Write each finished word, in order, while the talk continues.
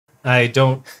I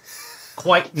don't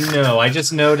quite know. I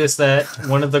just noticed that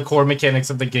one of the core mechanics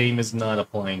of the game is not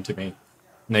applying to me,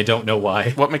 and I don't know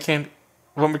why. What mechanic?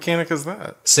 What mechanic is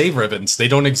that? Save ribbons. They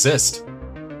don't exist.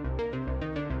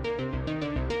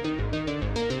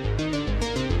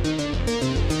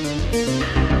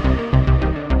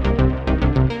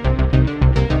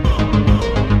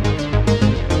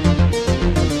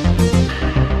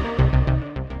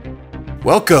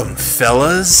 Welcome,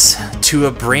 fellas, to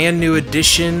a brand new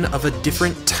edition of a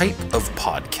different type of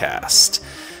podcast.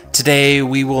 Today,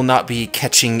 we will not be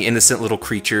catching innocent little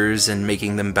creatures and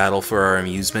making them battle for our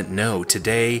amusement. No,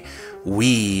 today,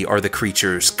 we are the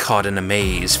creatures caught in a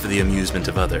maze for the amusement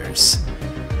of others.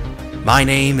 My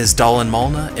name is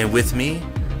Dallen, and with me,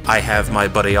 I have my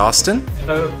buddy Austin.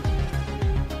 Hello.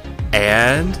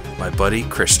 And my buddy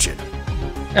Christian.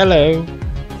 Hello.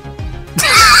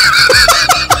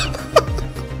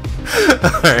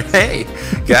 Alright, hey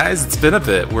guys, it's been a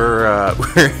bit. We're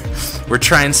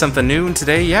trying something new, and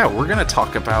today, we're gonna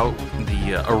talk about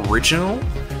the original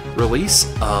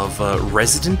release of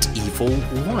Resident Evil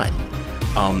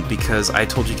 1. Because I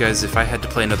told you guys if I had to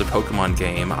play another Pokemon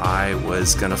game, I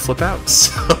was gonna flip out.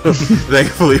 So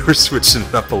thankfully, we're switching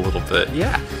it up a little bit.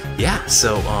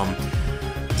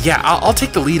 I'll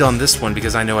take the lead on this one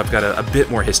because I know I've got a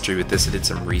bit more history with this. I did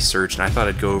some research, and I thought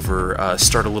I'd go over,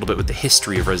 start a little bit with the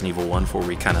history of Resident Evil 1 before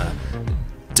we kind of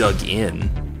dug in.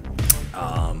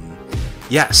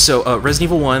 Resident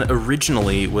Evil 1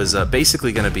 originally was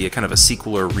basically going to be a kind of a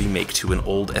sequel or remake to an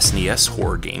old SNES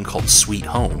horror game called Sweet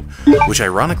Home, which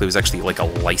ironically was actually like a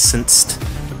licensed,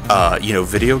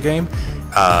 video game.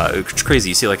 It's crazy.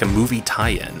 You see like a movie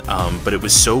tie-in, but it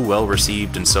was so well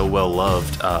received and so well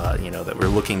loved, that we're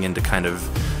looking into kind of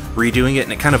redoing it,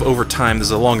 and it kind of over time,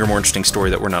 there's a longer, more interesting story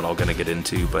that we're not all going to get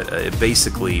into, but it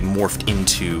basically morphed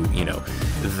into,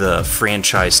 the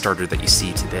franchise starter that you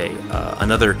see today.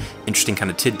 Another interesting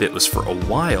kind of tidbit was for a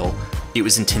while, it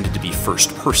was intended to be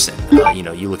first person.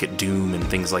 You look at Doom and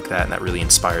things like that, and that really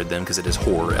inspired them because it has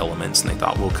horror elements, and they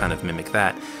thought we'll kind of mimic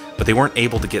that. But they weren't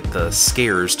able to get the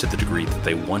scares to the degree that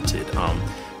they wanted.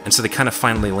 And so they kind of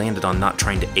finally landed on not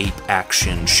trying to ape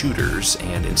action shooters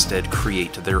and instead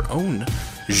create their own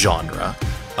genre,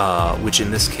 which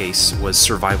in this case was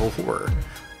survival horror.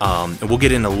 And we'll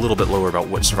get in a little bit lower about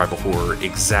what survival horror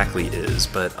exactly is.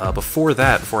 But before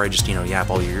I just, yap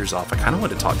all your ears off, I kind of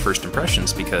want to talk first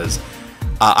impressions because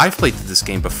I've played through this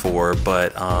game before,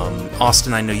 but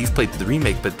Austin, I know you've played through the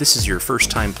remake, but this is your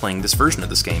first time playing this version of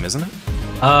this game, isn't it?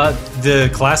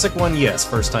 The classic one, yes,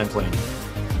 first time playing.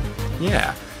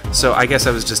 Yeah. So I guess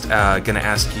I was just going to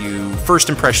ask you, first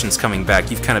impressions coming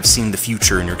back. You've kind of seen the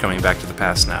future and you're coming back to the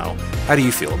past now. How do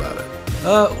you feel about it?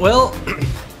 Well,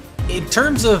 in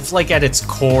terms of, at its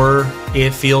core,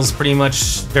 it feels pretty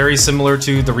much very similar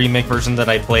to the remake version that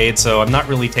I played, so I'm not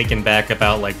really taken back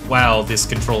about, wow, this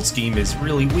control scheme is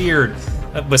really weird,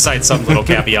 besides some little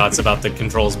caveats about the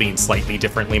controls being slightly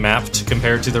differently mapped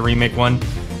compared to the remake one.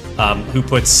 Who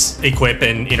puts equip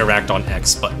and interact on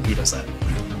X button? Who does that?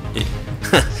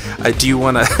 Do you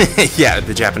want to? Yeah,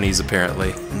 the Japanese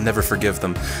apparently never forgive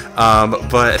them.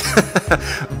 But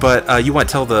you want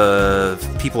to tell the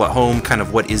people at home kind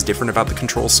of what is different about the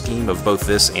control scheme of both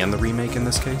this and the remake in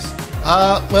this case?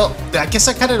 Well, I guess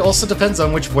that kind of also depends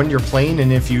on which one you're playing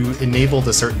and if you enabled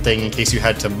a certain thing in case you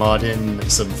had to mod in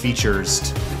some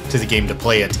features to the game to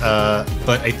play it.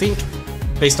 But I think,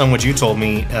 based on what you told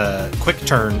me, quick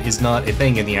turn is not a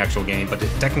thing in the actual game, but it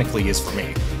technically is for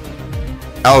me.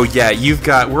 Oh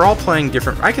yeah, we're all playing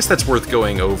different. I guess that's worth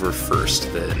going over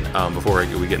first then, before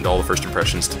we get into all the first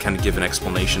impressions, to kind of give an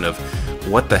explanation of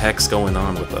what the heck's going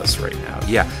on with us right now.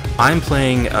 Yeah, I'm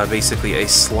playing basically a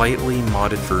slightly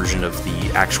modded version of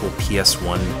the actual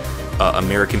PS1,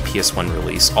 American PS1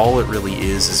 release. All it really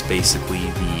is basically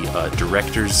the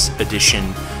Director's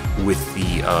Edition with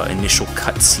the initial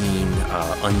cutscene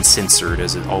uncensored,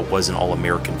 as it was in all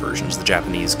American versions. The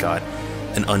Japanese got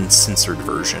an uncensored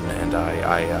version, and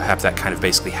I have that kind of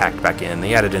basically hacked back in.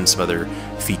 They added in some other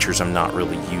features I'm not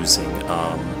really using,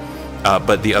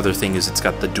 but the other thing is it's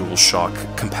got the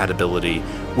DualShock compatibility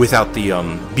without the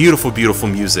beautiful, beautiful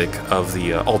music of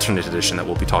the alternate edition that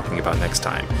we'll be talking about next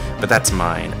time. But that's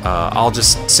mine. I'll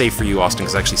just say for you, Austin,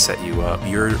 because I actually set you up,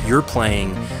 you're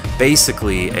playing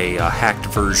basically a hacked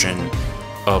version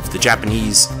of the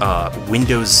Japanese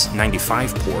Windows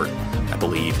 95 port, I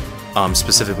believe.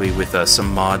 Specifically with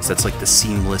some mods, that's like the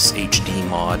Seamless HD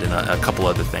mod and a couple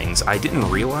other things. I didn't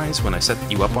realize when I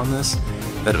set you up on this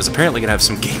that it was apparently going to have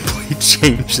some gameplay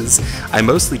changes. I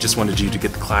mostly just wanted you to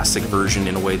get the classic version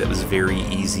in a way that was very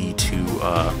easy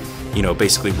to,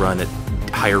 basically run at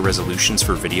higher resolutions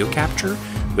for video capture.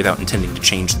 without intending to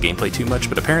change the gameplay too much.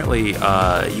 But apparently, you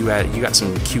got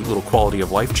some cute little quality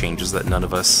of life changes that none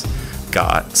of us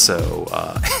got. So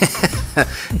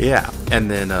yeah. And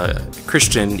then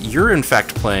Christian, you're in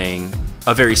fact playing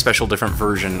a very special, different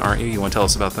version, aren't you? You want to tell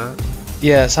us about that?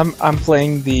 Yes, I'm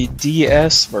playing the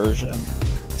DS version.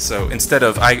 So instead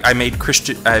of I made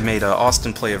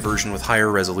Austin play a version with higher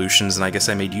resolutions, and I guess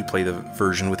I made you play the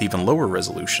version with even lower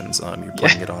resolutions. You're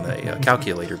playing it on a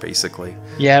calculator, basically.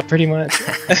 Yeah, pretty much.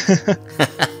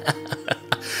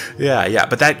 Yeah,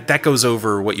 but that goes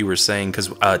over what you were saying, because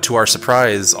to our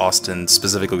surprise, Austin,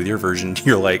 specifically with your version,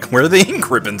 you're like, where are the ink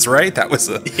ribbons, right? That was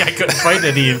a... Yeah, I couldn't find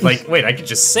any, like, wait, I could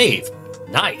just save.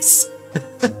 Nice.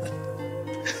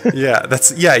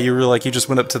 Yeah, you were like, you just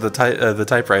went up to the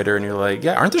typewriter and you're like,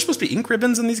 yeah, aren't there supposed to be ink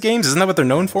ribbons in these games? Isn't that what they're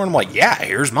known for? And I'm like, yeah,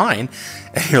 here's mine.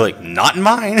 And you're like, not in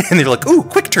mine. And they're like, ooh,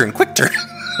 quick turn.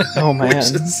 Oh man.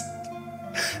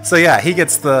 So yeah, he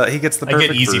gets the perfect I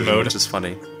get easy version, mode, which is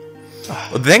funny.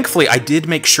 Well, thankfully, I did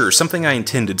make sure, something I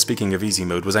intended, speaking of easy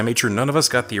mode, was I made sure none of us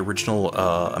got the original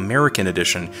American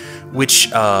edition, which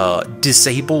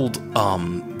disabled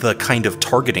the kind of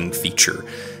targeting feature.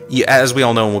 As we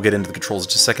all know, and we'll get into the controls in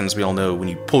just a second, as we all know, when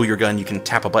you pull your gun, you can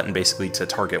tap a button basically to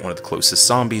target one of the closest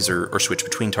zombies or switch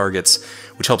between targets,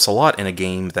 which helps a lot in a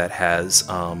game that has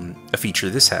a feature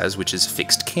this has, which is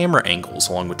fixed camera angles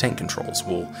along with tank controls.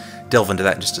 We'll delve into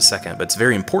that in just a second, but it's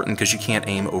very important because you can't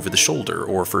aim over the shoulder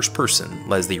or first person,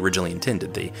 as they originally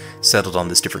intended. They settled on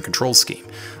this different control scheme.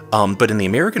 But in the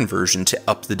American version, to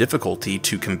up the difficulty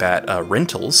to combat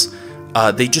rentals,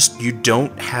 you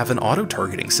don't have an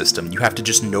auto-targeting system. You have to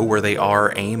just know where they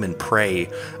are, aim, and pray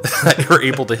that you're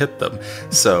able to hit them.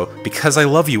 So, because I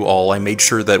love you all, I made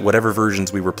sure that whatever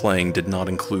versions we were playing did not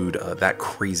include that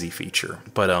crazy feature.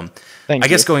 But I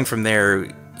guess going from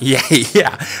there...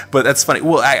 Yeah, but that's funny.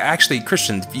 Well, actually,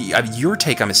 Christian, your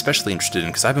take I'm especially interested in,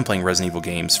 because I've been playing Resident Evil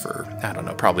games for, I don't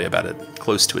know, probably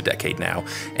close to a decade now,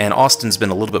 and Austin's been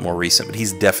a little bit more recent, but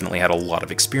he's definitely had a lot of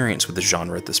experience with the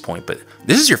genre at this point. But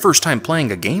this is your first time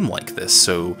playing a game like this,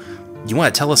 so you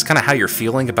want to tell us kind of how you're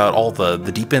feeling about all the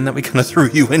deep end that we kind of threw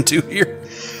you into here?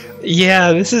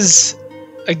 Yeah, this is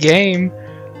a game.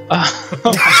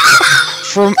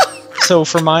 From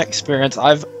my experience,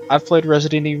 I've played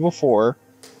Resident Evil 4.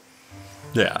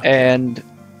 Yeah. And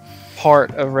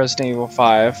part of Resident Evil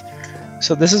 5.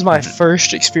 So this is my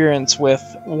first experience with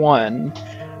 1.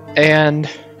 And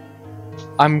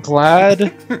I'm glad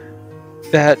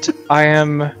that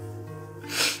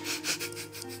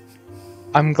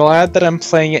I'm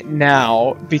playing it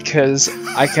now, because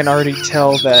I can already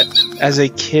tell that as a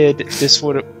kid this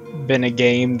would have been a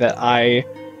game that I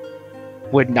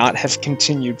would not have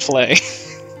continued playing.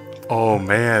 Oh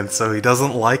man, so he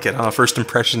doesn't like it, huh? First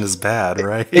impression is bad,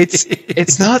 right?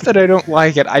 It's not that I don't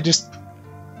like it.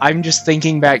 I'm just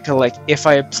thinking back to, like, if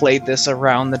I had played this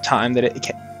around the time that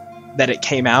it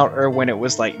came out, or when it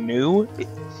was like new,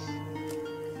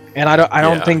 and I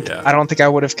don't think I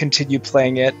would have continued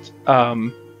playing it.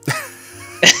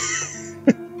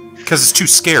 Because it's too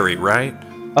scary, right?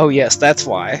 Oh yes, that's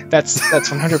why. That's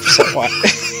 100% why.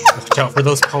 Watch out for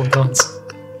those polygons.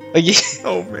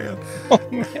 Oh man.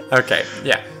 Okay,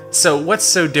 yeah. So what's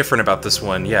so different about this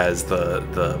one? Yeah, is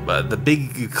the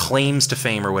big claims to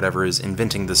fame or whatever is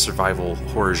inventing the survival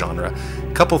horror genre.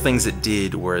 A couple things it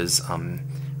did was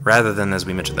rather than, as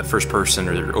we mentioned, that first person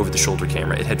or over-the-shoulder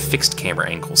camera, it had fixed camera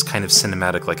angles, kind of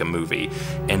cinematic like a movie.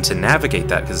 And to navigate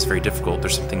that, because it's very difficult,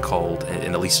 there's something called,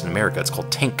 and at least in America, it's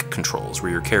called tank controls,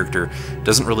 where your character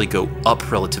doesn't really go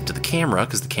up relative to the camera,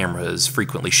 because the camera is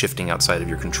frequently shifting outside of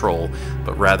your control,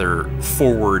 but rather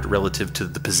forward relative to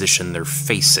the position they're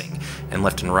facing, and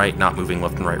left and right, not moving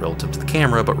left and right relative to the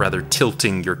camera, but rather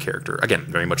tilting your character. Again,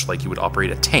 very much like you would operate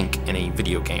a tank in a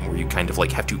video game, where you kind of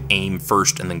like have to aim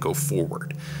first and then go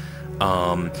forward.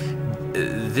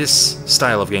 This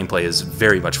style of gameplay has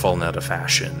very much fallen out of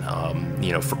fashion,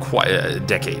 for quite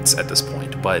decades at this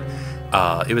point. But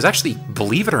it was actually,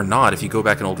 believe it or not, if you go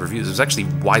back in old reviews, it was actually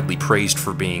widely praised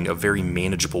for being a very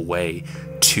manageable way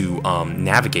to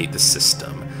navigate the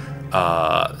system.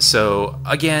 So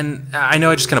again, I know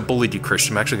I just kind of bullied you,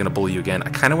 Christian. I'm actually going to bully you again. I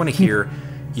kind of want to hear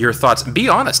your thoughts. Be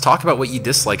honest. Talk about what you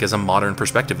dislike as a modern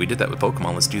perspective. We did that with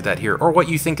Pokemon. Let's do that here. Or what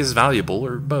you think is valuable,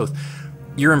 or both.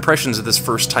 Your impressions of this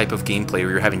first type of gameplay where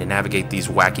you're having to navigate these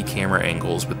wacky camera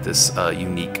angles with this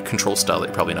unique control style that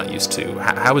you're probably not used to.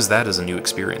 How is that as a new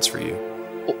experience for you?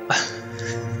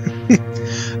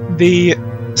 The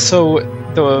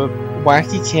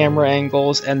wacky camera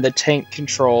angles and the tank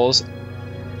controls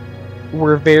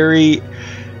were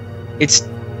it's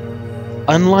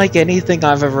unlike anything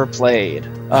I've ever played.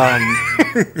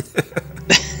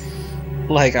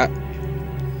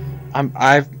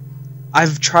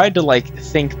 I've tried to like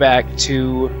think back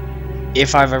to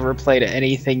if I've ever played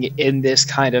anything in this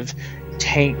kind of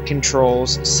tank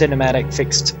controls cinematic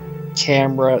fixed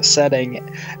camera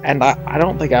setting, and I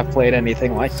don't think I've played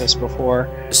anything like this before.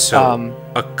 So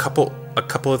a couple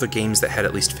other games that had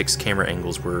at least fixed camera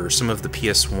angles were some of the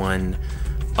PS1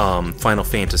 Final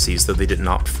Fantasies, though they didn't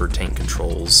opt for tank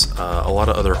controls. A lot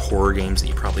of other horror games that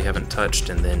you probably haven't touched,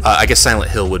 and then I guess Silent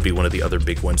Hill would be one of the other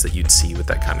big ones that you'd see with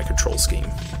that kind of control scheme.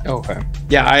 Okay.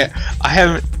 Yeah, I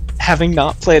haven't, having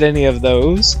not played any of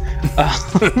those.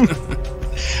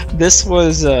 This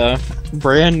was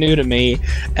brand new to me,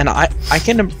 and I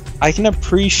can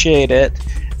appreciate it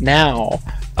now,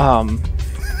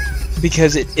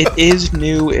 because it is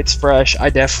new, it's fresh. I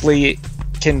definitely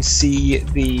can see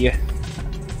the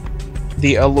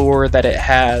allure that it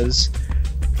has,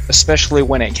 especially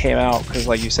when it came out, because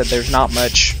like you said, there's not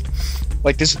much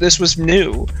like this was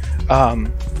new,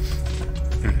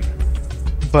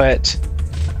 but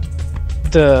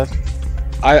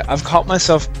I've caught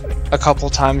myself a couple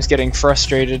times getting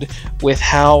frustrated with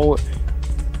how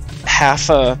half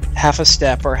a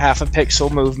step or half a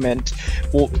pixel movement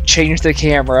will change the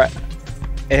camera,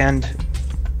 and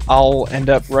I'll end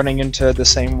up running into the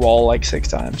same wall like 6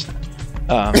 times.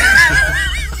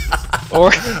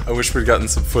 Or I wish we'd gotten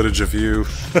some footage of you.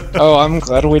 Oh, I'm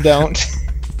glad we don't.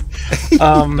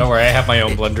 Don't worry, I have my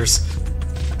own blunders.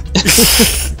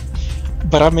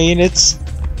 But I mean,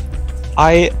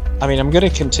 I mean, I'm gonna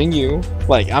continue.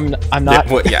 Like, I'm not.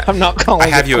 Yeah, well, yeah. I'm not calling. I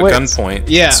have you quits. at gunpoint.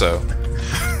 Yeah. So.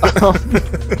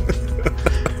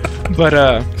 But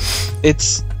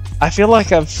it's. I feel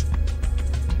like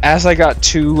as I got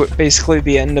to basically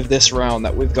the end of this round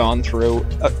that we've gone through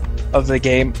of the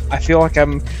game, I feel like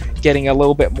I'm getting a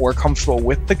little bit more comfortable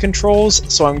with the controls.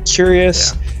 So I'm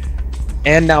curious,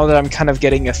 and now that I'm kind of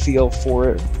getting a feel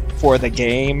for the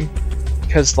game,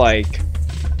 because like,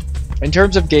 in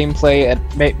terms of gameplay, and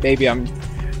maybe I'm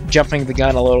jumping the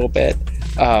gun a little bit,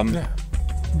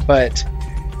 but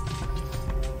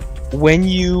when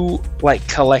you like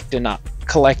collect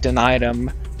an item,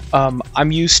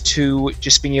 I'm used to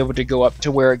just being able to go up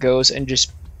to where it goes and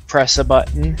just press a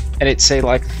button and it say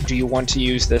like, do you want to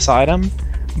use this item?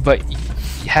 But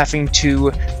having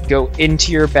to go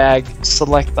into your bag,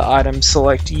 select the item,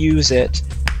 select use it,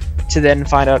 to then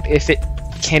find out if it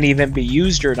can even be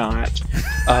used or not.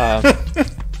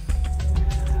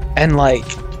 And like,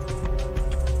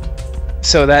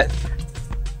 so that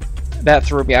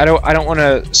threw me. I don't want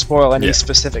to spoil any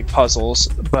specific puzzles,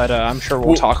 but I'm sure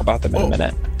we'll talk about them in a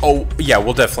minute. Oh, yeah,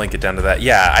 we'll definitely get down to that.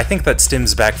 Yeah, I think that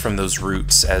stems back from those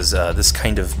roots as this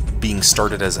kind of being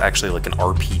started as actually like an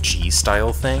RPG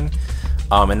style thing.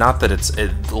 And not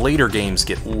that later games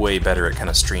get way better at kind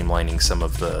of streamlining some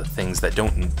of the things that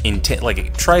don't intend, like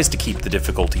it tries to keep the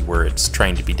difficulty where it's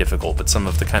trying to be difficult, but some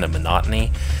of the kind of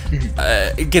monotony,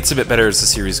 it gets a bit better as the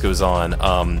series goes on.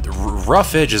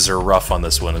 Rough edges are rough on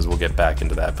this one, as we'll get back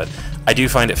into that, but I do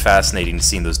find it fascinating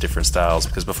seeing those different styles,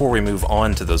 because before we move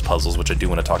on to those puzzles, which I do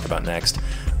want to talk about next,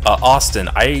 Austin,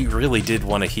 I really did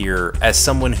want to hear, as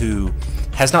someone who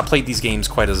has not played these games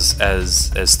quite as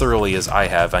thoroughly as I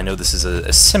have. I know this is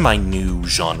a semi-new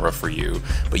genre for you,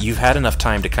 but you've had enough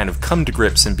time to kind of come to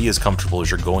grips and be as comfortable as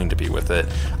you're going to be with it.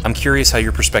 I'm curious how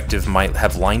your perspective might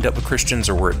have lined up with Christian's,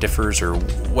 or where it differs, or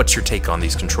what's your take on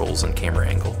these controls and camera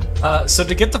angle? So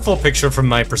to get the full picture from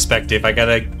my perspective, I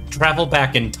gotta travel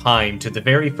back in time to the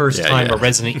very first time a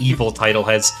Resident Evil title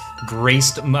has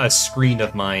graced a screen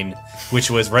of mine,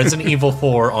 which was Resident Evil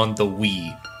 4 on the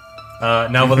Wii.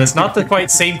 Now, while it's not the quite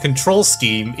same control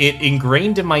scheme, it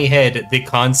ingrained in my head the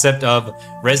concept of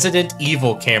Resident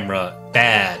Evil camera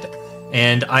bad.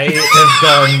 And I have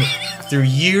gone through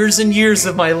years and years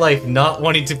of my life not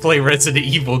wanting to play Resident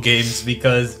Evil games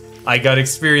because I got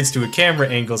experienced to a camera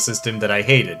angle system that I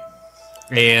hated.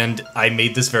 And I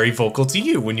made this very vocal to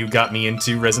you when you got me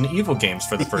into Resident Evil games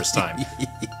for the first time.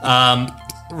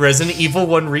 Resident Evil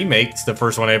 1 Remake, the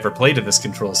first one I ever played of this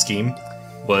control scheme,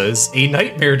 was a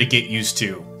nightmare to get used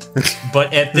to.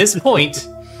 But at this point,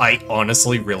 I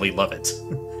honestly really love it.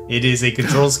 It is a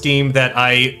control scheme that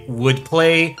I would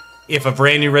play if a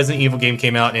brand new Resident Evil game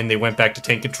came out and they went back to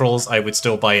tank controls. I would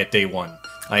still buy it day one.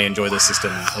 I enjoy the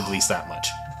system at least that much.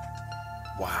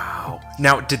 Wow.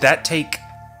 Now, did that take...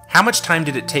 How much time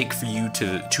did it take for you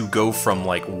to go from,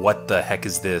 like, what the heck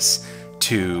is this,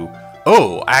 to,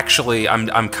 oh, actually,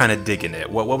 I'm kind of digging it?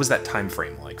 What was that time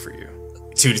frame like for you?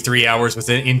 2 to 3 hours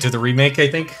into the remake,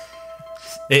 I think.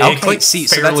 It clicks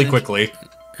fairly quickly.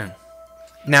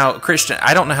 Now, Christian,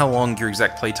 I don't know how long your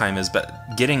exact playtime is, but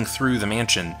getting through the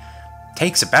mansion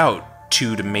takes about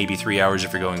 2 to maybe 3 hours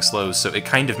if you're going slow, so it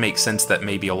kind of makes sense that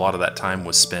maybe a lot of that time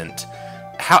was spent.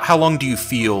 How long do you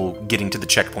feel getting to the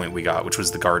checkpoint we got, which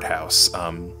was the guardhouse?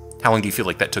 How long do you feel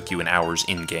like that took you in hours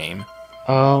in-game?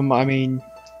 I mean,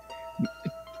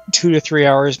 2 to 3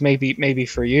 hours, maybe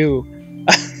for you.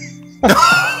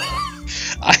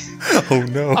 Oh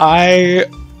no. I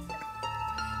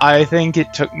think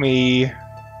it took me,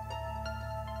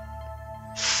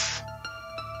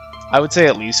 I would say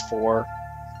at least 4.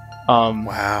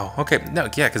 Wow. Okay. No.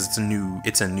 Yeah, because it's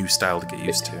a new style to get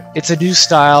used to. It's a new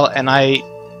style, and I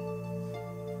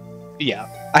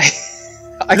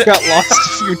got lost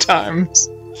a few times.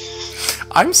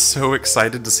 I'm so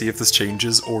excited to see if this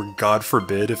changes, or God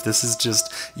forbid, if this is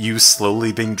just you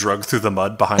slowly being drugged through the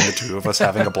mud behind the two of us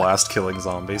having a blast killing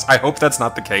zombies. I hope that's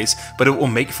not the case, but it will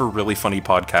make for really funny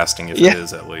podcasting if it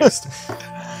is, at least.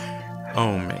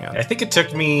 Oh, man. I think it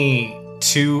took me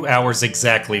 2 hours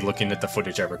exactly looking at the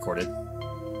footage I recorded.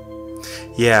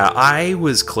 Yeah, I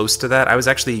was close to that. I was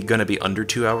actually going to be under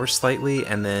 2 hours slightly,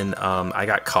 and then I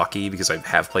got cocky because I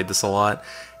have played this a lot.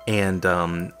 And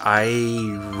I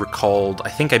recalled, I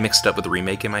think I mixed it up with the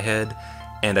remake in my head,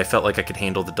 and I felt like I could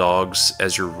handle the dogs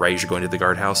as you're going to the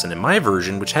guardhouse. And in my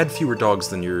version, which had fewer dogs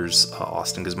than yours,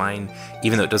 Austin, because mine,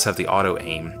 even though it does have the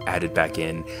auto-aim added back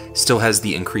in, still has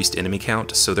the increased enemy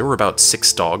count. So there were about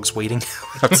 6 dogs waiting.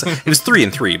 It was 3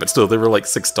 and 3, but still, there were like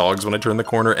 6 dogs when I turned the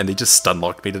corner, and they just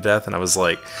stun-locked me to death, and I was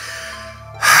like,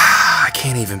 I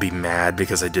can't even be mad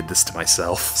because I did this to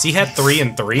myself. So you had 3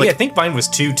 and 3? I think mine was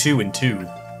 2, 2, and 2.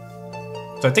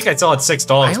 So I think I still had 6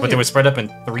 dogs, but they were spread up in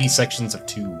 3 sections of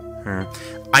 2.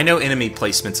 I know enemy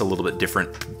placement's a little bit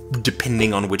different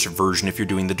depending on which version, if you're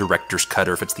doing the director's cut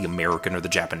or if it's the American or the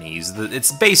Japanese.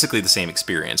 It's basically the same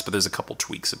experience, but there's a couple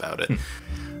tweaks about it.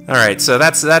 Alright, so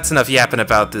that's enough yapping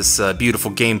about this beautiful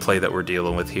gameplay that we're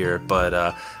dealing with here, but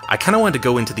I kind of wanted to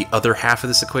go into the other half of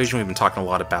this equation. We've been talking a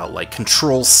lot about like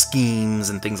control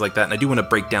schemes and things like that, and I do want to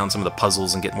break down some of the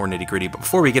puzzles and get more nitty-gritty, but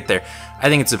before we get there, I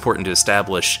think it's important to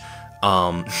establish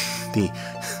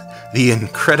the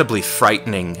incredibly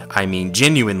frightening, I mean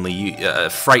genuinely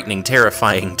frightening,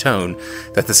 terrifying tone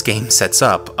that this game sets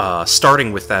up,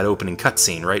 starting with that opening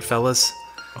cutscene, right, fellas?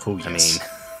 Oh, yes. I mean,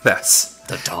 that's...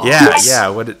 The dog. Yeah, Yes. yeah,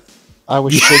 what it... I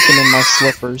was shaking in my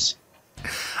slippers.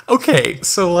 Okay,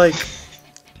 so, like,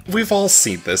 we've all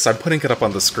seen this. I'm putting it up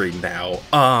on the screen now.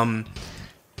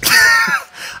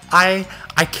 I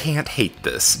can't hate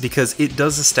this, because it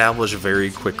does establish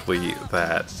very quickly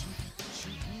that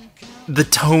the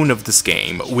tone of this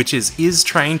game, which is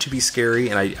trying to be scary,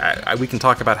 and I we can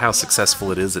talk about how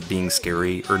successful it is at being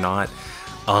scary or not,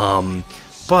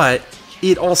 but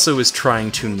it also is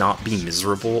trying to not be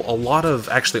miserable. A lot of,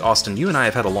 actually, Austin, you and I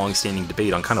have had a long-standing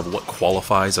debate on kind of what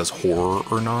qualifies as horror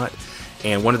or not,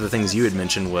 and one of the things you had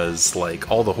mentioned was, like,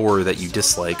 all the horror that you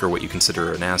dislike, or what you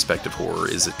consider an aspect of horror,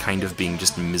 is it kind of being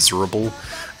just miserable.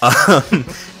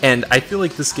 And I feel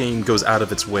like this game goes out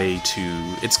of its way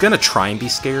to... It's gonna try and be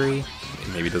scary.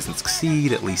 Maybe it doesn't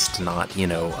succeed, at least not,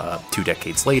 2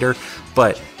 decades later,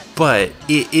 but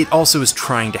it also is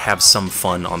trying to have some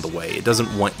fun on the way. It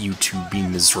doesn't want you to be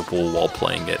miserable while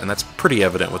playing it, and that's pretty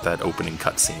evident with that opening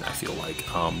cutscene, I feel like.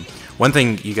 One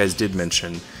thing you guys did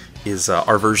mention is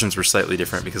our versions were slightly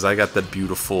different, because I got the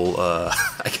beautiful, I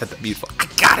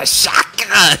got a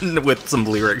shotgun with some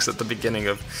lyrics at the beginning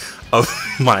of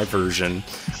my version.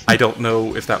 I don't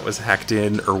know if that was hacked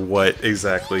in or what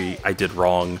exactly I did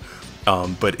wrong,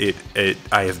 but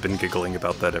I have been giggling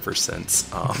about that ever since.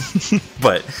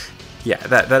 But yeah,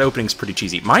 that opening's pretty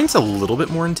cheesy. Mine's a little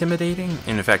bit more intimidating,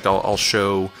 and in fact, I'll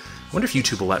show... I wonder if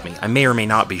YouTube will let me. I may or may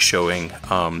not be showing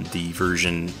the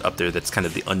version up there that's kind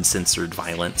of the uncensored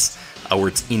violence, where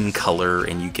it's in color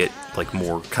and you get like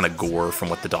more kind of gore from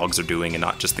what the dogs are doing and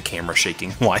not just the camera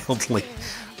shaking wildly.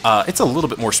 It's a little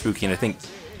bit more spooky, and I think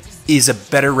is a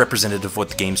better representative of what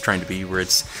the game's trying to be, where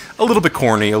it's a little bit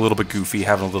corny, a little bit goofy,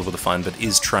 having a little bit of fun, but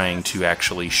is trying to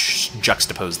actually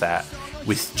juxtapose that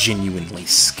with genuinely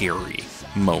scary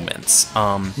moments.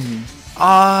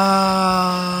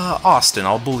 Austin,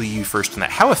 I'll bully you first on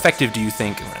that. How effective do you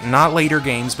think, not later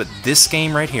games, but this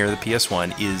game right here, the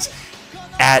PS1, is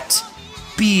at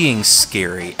being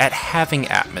scary, at having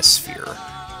atmosphere?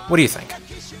 What do you think?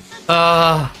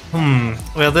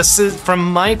 Well, this is, from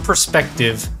my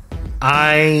perspective,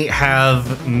 I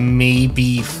have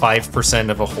maybe 5%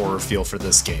 of a horror feel for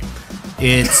this game.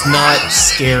 It's not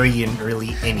scary in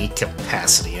really any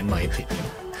capacity, in my opinion.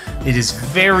 It is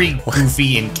very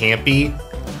goofy and campy,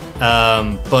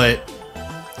 but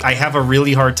I have a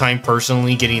really hard time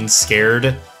personally getting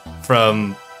scared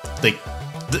from, like,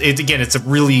 the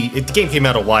game came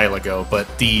out a while ago,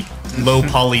 but the low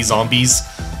poly zombies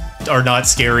are not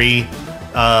scary.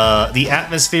 The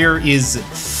atmosphere is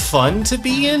fun to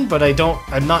be in, but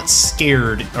I'm not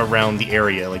scared around the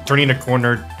area. Like, turning a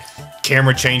corner,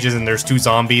 camera changes and there's 2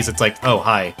 zombies, it's like, oh,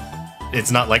 hi.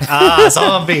 It's not like,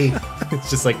 zombie! It's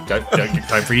just like,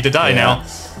 time for you to die now.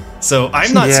 So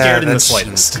I'm not scared in the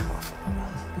slightest.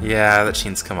 Yeah, that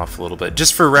sheen's come off a little bit.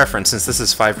 Just for reference, since this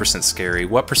is 5% scary,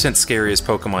 what percent scary is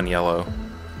Pokemon Yellow?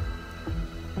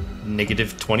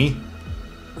 -20?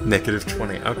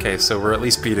 -20. Okay, so we're at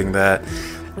least beating that.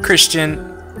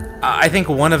 Christian, I think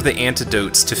one of the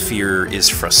antidotes to fear is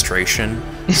frustration.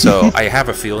 So I have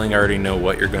a feeling I already know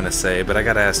what you're going to say, but I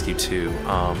got to ask you too.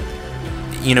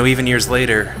 You know, even years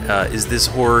later, is this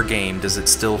horror game, does it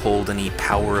still hold any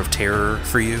power of terror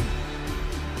for you?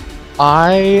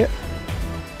 I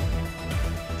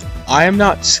am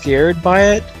not scared by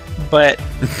it, but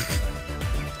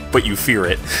But you fear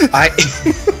it.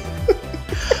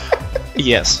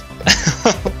 Yes.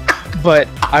 But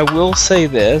I will say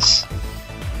this,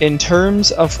 in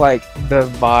terms of like the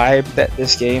vibe that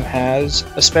this game has,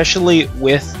 especially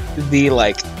with the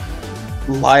like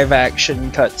live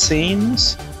action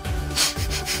cutscenes,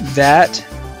 that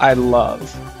I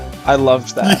love. I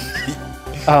loved that.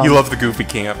 You love the Goofy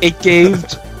camp. It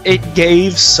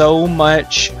gave so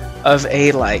much of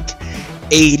a like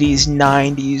 80s,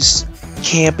 90s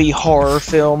campy horror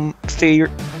film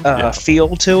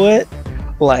feel to it.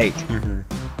 Like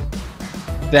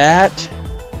that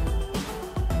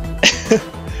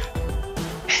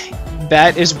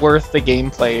that is worth the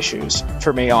gameplay issues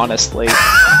for me, honestly.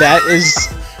 That is,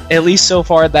 at least so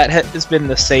far, that has been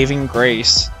the saving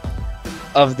grace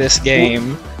of this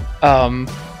game.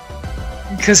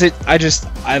 Because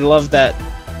I love that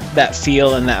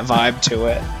feel and that vibe to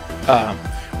it.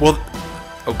 Well,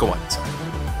 oh, go on. Sorry.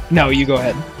 No, you go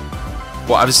ahead.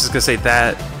 Well, I was just gonna say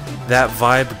that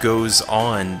vibe goes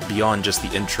on beyond just the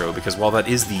intro, because while that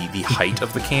is the height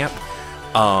of the camp,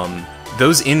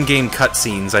 those in-game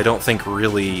cutscenes I don't think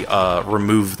really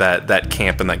remove that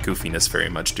camp and that goofiness very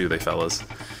much, do they, fellas?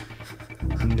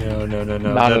 No.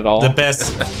 Not at all. The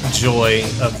best joy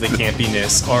of the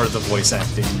campiness are the voice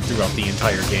acting throughout the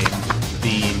entire game.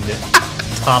 The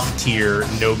top tier,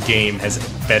 no game has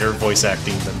better voice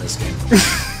acting than this game.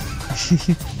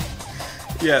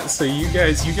 Yeah, so you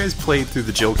guys played through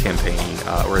the Jill campaign,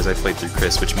 whereas I played through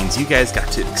Chris, which means you guys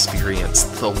got to experience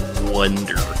the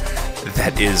wonder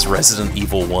that is Resident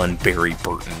Evil 1 Barry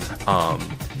Burton,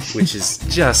 which is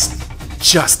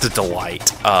just a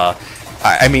delight.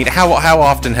 I mean, how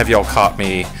often have y'all caught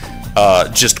me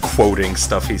just quoting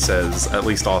stuff he says? At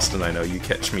least Austin, I know you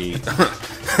catch me.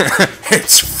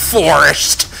 It's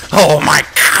Forrest! Oh my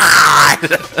god!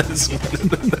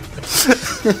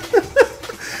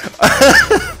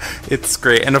 It's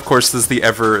great, and of course there's the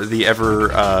ever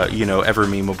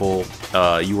memeable.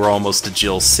 You were almost a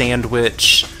Jill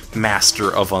sandwich,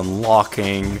 master of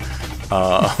unlocking.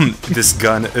 This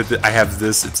gun, I have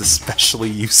this. It's especially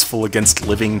useful against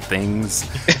living things.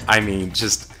 I mean,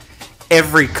 just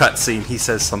every cutscene he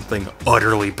says something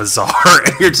utterly bizarre,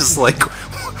 and you're just like,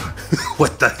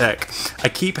 what the heck? I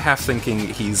keep half thinking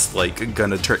he's like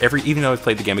gonna turn even though I've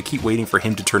played the game, I keep waiting for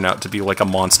him to turn out to be like a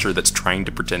monster that's trying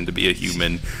to pretend to be a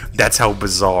human. That's how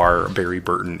bizarre Barry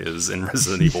Burton is in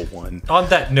Resident Evil 1. On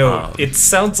that note, it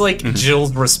sounds like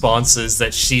Jill's response is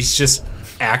that she's just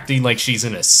acting like she's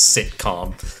in a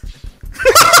sitcom.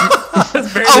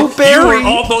 Oh, Barry! You were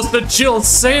almost a Jill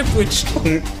sandwich.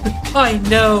 I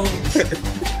know.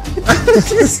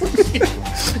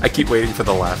 I keep waiting for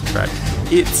the laugh track.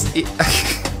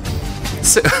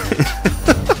 So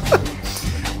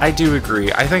I do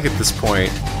agree. I think at this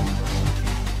point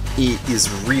it is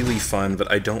really fun, but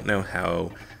I don't know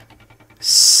how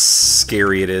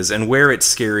scary it is, and where it's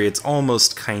scary, it's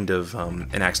almost kind of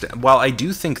an accident. While I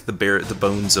do think the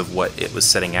bones of what it was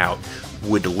setting out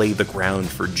would lay the ground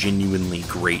for genuinely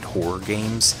great horror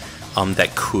games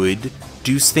that could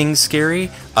do things scary.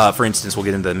 For instance, we'll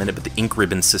get into that in a minute, but the ink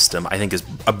ribbon system I think is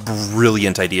a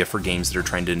brilliant idea for games that are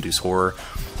trying to induce horror.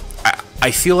 I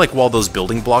feel like while those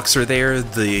building blocks are there,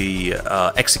 the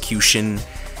execution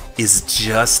is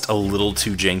just a little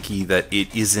too janky that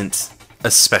it isn't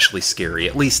especially scary,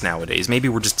 at least nowadays. Maybe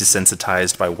we're just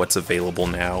desensitized by what's available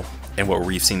now and what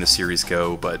we've seen the series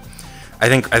go, but I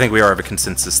think we are of a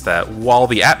consensus that while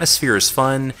the atmosphere is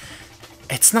fun,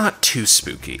 it's not too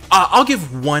spooky. I'll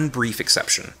give one brief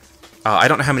exception. I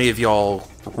don't know how many of y'all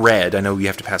read, I know you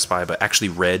have to pass by, but actually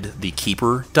read the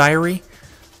Keeper Diary.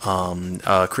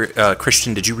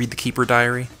 Christian, did you read the Keeper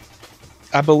Diary?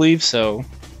 I believe so.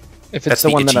 If it's That's the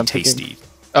one Itchy that I'm Tasty. thinking.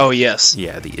 Oh yes.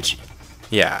 Yeah, the Itchy.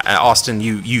 Yeah, Austin,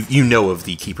 you know of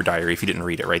the Keeper Diary if you didn't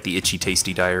read it, right? The Itchy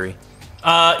Tasty Diary.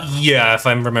 Yeah, if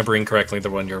I'm remembering correctly, the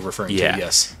one you're referring to,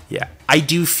 yes. Yeah. I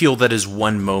do feel that is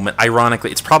one moment.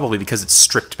 Ironically, it's probably because it's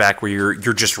stripped back where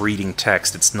you're just reading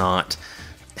text. It's not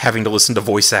having to listen to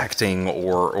voice acting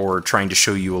or trying to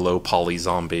show you a low poly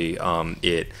zombie.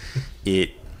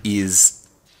 It is,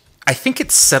 I think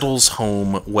it settles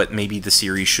home what maybe the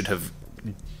series should have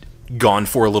gone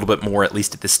for a little bit more, at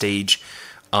least at this stage,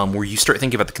 where you start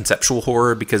thinking about the conceptual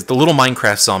horror, because the little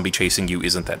Minecraft zombie chasing you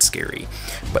isn't that scary.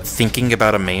 But thinking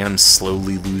about a man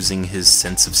slowly losing his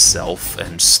sense of self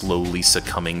and slowly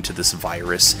succumbing to this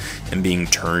virus and being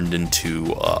turned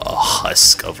into a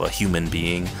husk of a human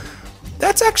being,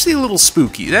 that's actually a little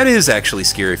spooky. That is actually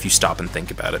scary if you stop and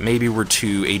think about it. Maybe we're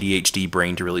too ADHD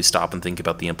brain to really stop and think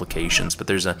about the implications, but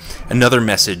there's another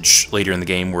message later in the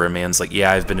game where a man's like,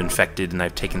 yeah, I've been infected and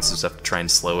I've taken some stuff to try and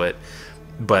slow it,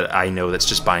 but I know that's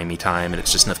just buying me time, and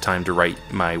it's just enough time to write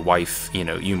my wife,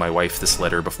 my wife, this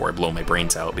letter before I blow my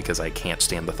brains out, because I can't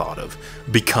stand the thought of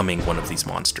becoming one of these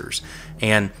monsters.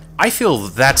 And I feel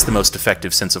that's the most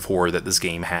effective sense of horror that this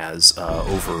game has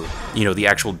over, the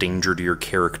actual danger to your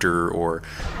character or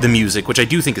the music, which I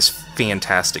do think is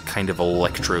fantastic, kind of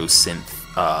electro synth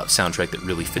soundtrack that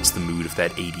really fits the mood of that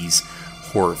 80s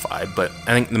horror vibe. But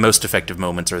I think the most effective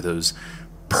moments are those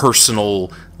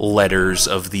personal letters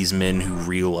of these men who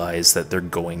realize that they're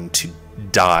going to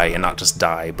die, and not just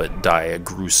die, but die a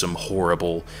gruesome,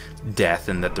 horrible death,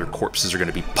 and that their corpses are going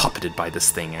to be puppeted by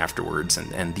this thing afterwards,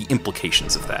 and the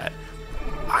implications of that.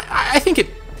 I think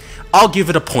I'll give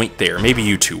it a point there. Maybe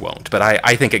you two won't, but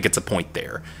I think it gets a point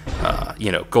there.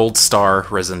 Gold star,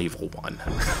 Resident Evil 1.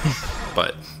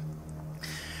 But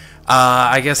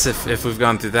I guess if we've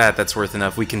gone through that, that's worth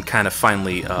enough. We can kind of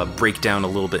finally break down a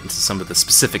little bit into some of the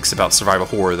specifics about survival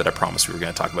horror that I promised we were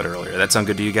going to talk about earlier. That sound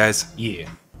good to you guys? Yeah.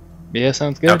 Yeah,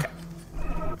 sounds good. Okay.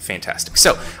 Fantastic.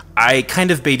 So, I kind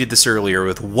of baited this earlier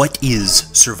with what is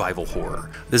survival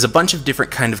horror. There's a bunch of different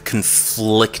kind of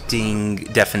conflicting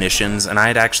definitions, and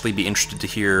I'd actually be interested to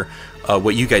hear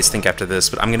what you guys think after this,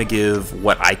 but I'm going to give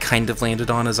what I kind of landed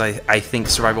on as I think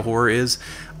survival horror is.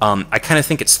 I kind of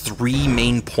think it's 3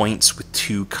 main points with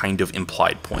 2 kind of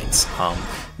implied points.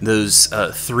 Those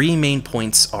 3 main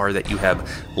points are that you have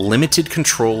limited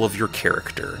control of your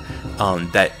character.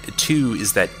 That 2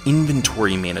 is that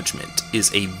inventory management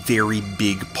is a very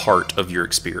big part of your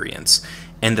experience.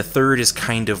 And the 3rd is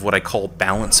kind of what I call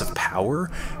balance of power,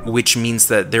 which means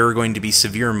that there are going to be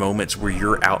severe moments where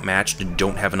you're outmatched and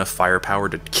don't have enough firepower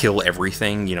to kill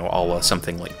everything, a la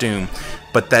something like Doom,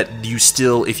 but that you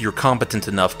still, if you're competent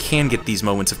enough, can get these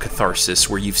moments of catharsis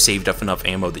where you've saved up enough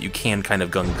ammo that you can kind of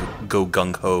go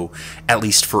gung-ho, at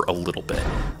least for a little bit.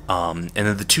 And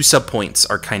then the 2 subpoints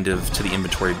are kind of to the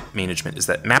inventory management, is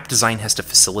that map design has to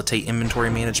facilitate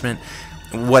inventory management.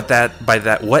 What that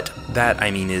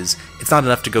I mean is, it's not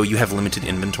enough to go, you have limited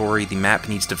inventory. The map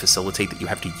needs to facilitate that you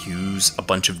have to use a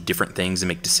bunch of different things and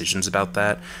make decisions about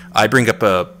that. I bring up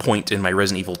a point in my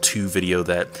Resident Evil 2 video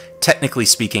that, technically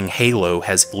speaking, Halo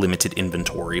has limited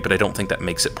inventory, but I don't think that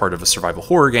makes it part of a survival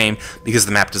horror game, because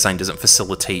the map design doesn't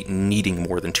facilitate needing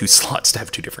more than 2 slots to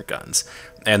have 2 different guns.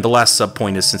 And the last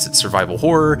subpoint is, since it's survival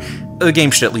horror, the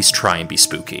game should at least try and be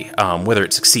spooky. Whether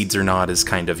it succeeds or not is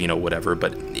kind of, whatever,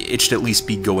 but it should at least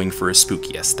be going for a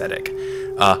spooky aesthetic.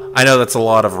 I know that's a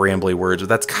lot of rambly words, but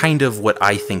that's kind of what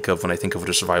I think of when I think of what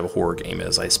a survival horror game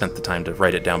is. I spent the time to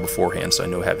write it down beforehand, so I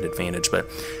know I have an advantage. But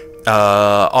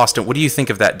Austin, what do you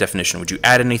think of that definition? Would you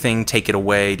add anything, take it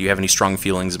away? Do you have any strong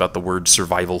feelings about the word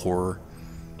survival horror?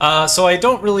 So I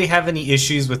don't really have any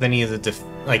issues with any of the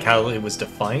how it was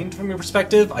defined from your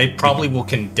perspective. I probably will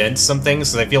condense some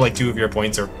things, because I feel like 2 of your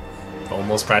points are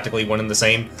almost practically one and the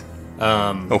same.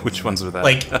 Which ones are that?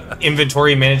 Like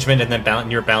inventory management and then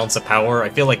your balance of power. I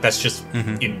feel like that's just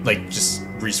just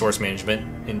resource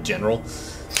management in general.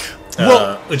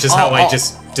 Which is how I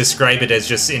just describe it, as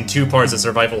just in 2 parts of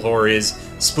survival horror is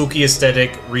spooky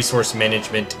aesthetic, resource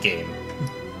management game.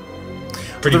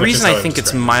 The reason I think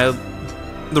it's mild.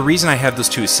 The reason I have those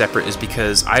 2 as separate is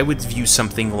because I would view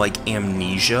something like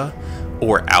Amnesia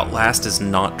or Outlast as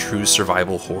not true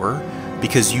survival horror,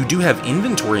 because you do have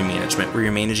inventory management where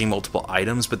you're managing multiple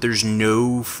items, but there's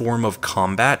no form of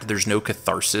combat, there's no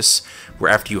catharsis,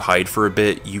 where after you hide for a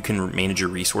bit, you can manage your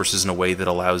resources in a way that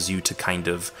allows you to kind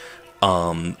of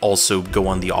also go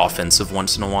on the offensive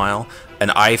once in a while. And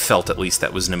I felt at least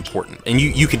that was an important, and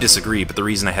you could disagree, but the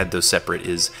reason I had those separate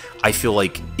is I feel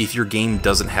like if your game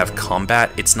doesn't have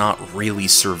combat, it's not really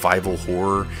survival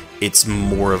horror, it's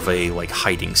more of a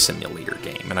hiding simulator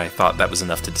game, and I thought that was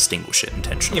enough to distinguish it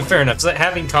intentionally. Yeah, fair enough. So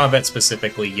having combat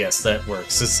specifically, yes, that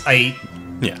works. I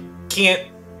can't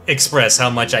express how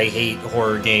much I hate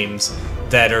horror games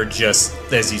that are just,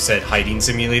 as you said, hiding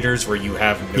simulators where you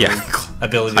have no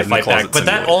ability to fight back. But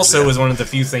that also is one of the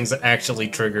few things that actually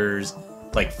triggers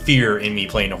like fear in me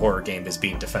playing a horror game, is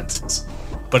being defenseless.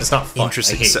 But it's not fun.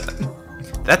 Interesting. I hate it.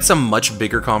 That's a much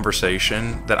bigger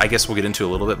conversation that I guess we'll get into a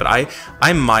little bit, but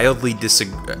I mildly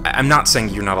disagree. I'm not saying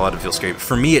you're not allowed to feel scared.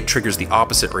 For me, it triggers the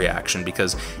opposite reaction,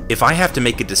 because if I have to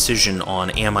make a decision on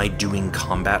am I doing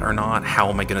combat or not, how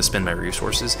am I going to spend my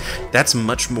resources, that's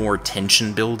much more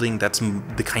tension building. That's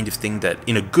the kind of thing that,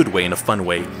 in a good way, in a fun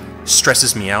way,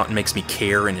 stresses me out and makes me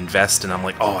care and invest, and I'm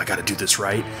like, oh, I got to do this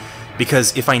right.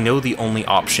 Because if I know the only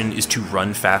option is to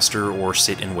run faster or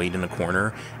sit and wait in a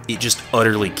corner, it just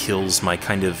utterly kills my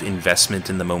kind of investment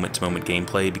in the moment-to-moment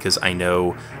gameplay, because I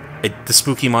know the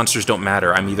spooky monsters don't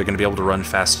matter. I'm either going to be able to run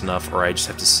fast enough, or I just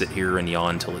have to sit here and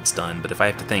yawn until it's done. But if I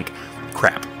have to think,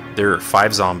 crap, there are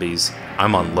 5 zombies,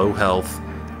 I'm on low health,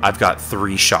 I've got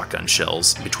 3 shotgun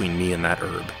shells between me and that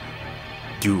herb.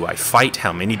 Do I fight?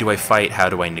 How many do I fight? How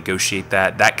do I negotiate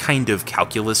that? That kind of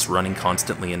calculus running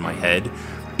constantly in my head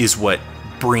is what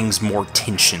brings more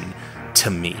tension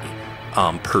to me,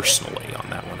 personally, on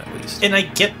that one at least. And I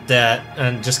get that,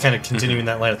 and just kind of continuing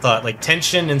that line of thought, like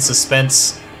tension and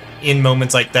suspense in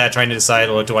moments like that, trying to decide,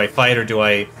 well, do I fight or do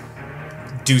I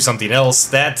do something else?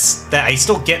 That I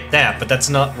still get that, but that's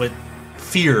not what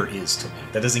fear is to me.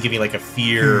 That doesn't give me like a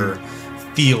fear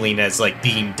feeling as like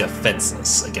being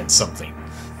defenseless against something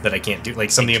that I can't do,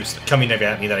 like something coming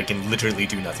at me that I can literally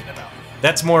do nothing about.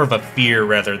 That's more of a fear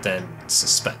rather than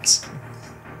suspense.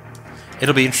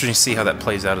 It'll be interesting to see how that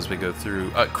plays out as we go through.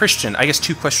 Christian, I guess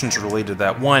 2 questions related to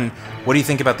that. 1, what do you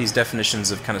think about these definitions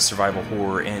of kind of survival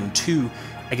horror? And 2,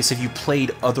 I guess, have you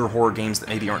played other horror games that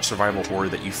maybe aren't survival horror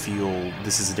that you feel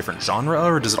this is a different genre,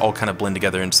 or does it all kind of blend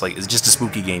together and it's like, it's just a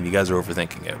spooky game, you guys are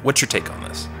overthinking it? What's your take on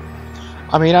this?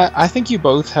 I mean, I think you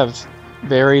both have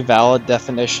very valid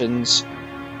definitions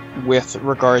with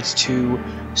regards to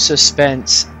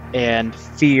suspense and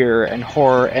fear and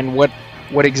horror and what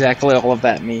exactly all of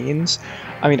that means.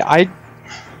 I mean,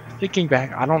 thinking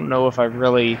back, I don't know if I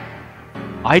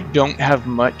don't have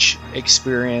much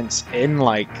experience in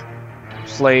like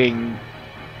playing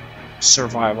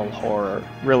survival horror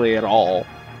really at all.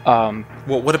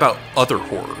 Well, what about other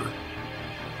horror?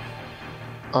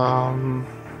 I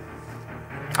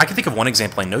can think of one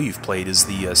example I know you've played is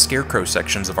the Scarecrow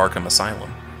sections of Arkham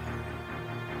Asylum.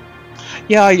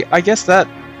 Yeah, I guess that.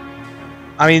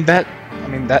 I mean that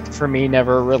for me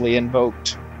never really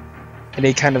invoked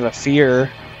any kind of a fear.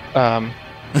 They're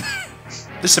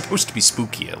supposed to be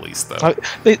spooky, at least, though.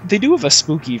 They do have a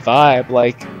spooky vibe.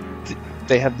 Like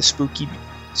they have the spooky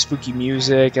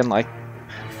music and like.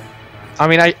 I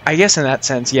mean, I guess in that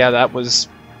sense, yeah, that was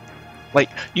like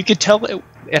you could tell it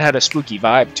had a spooky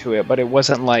vibe to it, but it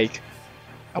wasn't like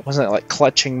I wasn't like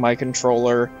clutching my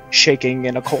controller, shaking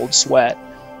in a cold sweat.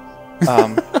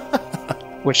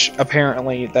 Which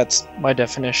apparently that's my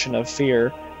definition of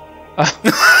fear.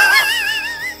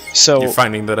 So you're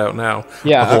finding that out now,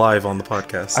 yeah, live on the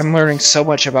podcast. I'm learning so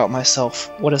much about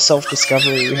myself. What a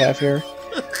self-discovery we have here.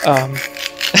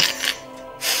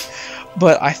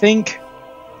 But I think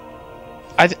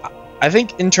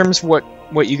in terms of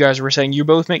what you guys were saying, you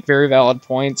both make very valid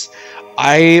points.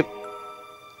 I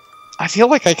feel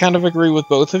like I kind of agree with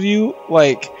both of you.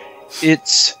 Like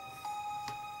it's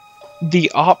the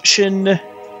option.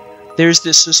 There's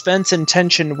this suspense and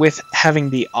tension with having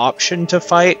the option to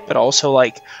fight, but also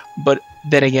but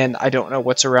then again, I don't know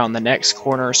what's around the next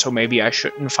corner, so maybe I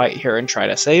shouldn't fight here and try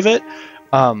to save it,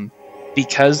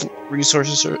 because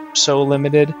resources are so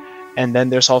limited. And then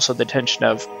there's also the tension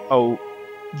of, oh,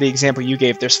 the example you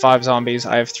gave, there's 5 zombies,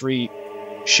 I have 3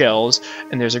 shells,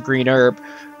 and there's a green herb.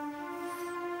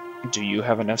 Do you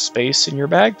have enough space in your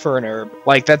bag for an herb?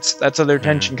 Like, that's other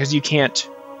tension, because you can't...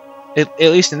 At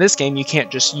least in this game, you can't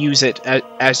just use it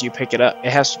as you pick it up.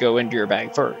 It has to go into your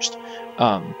bag first.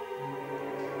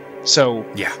 So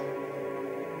yeah,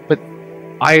 but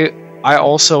I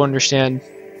also understand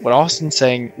what Austin's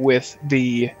saying with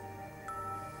the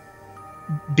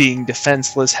being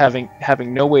defenseless, having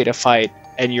no way to fight,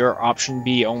 and your option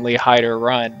B only hide or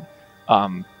run.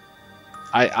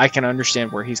 I can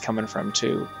understand where he's coming from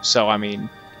too. So I mean,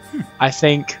 I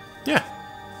think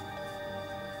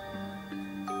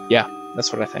yeah,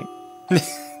 that's what I think.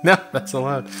 No, that's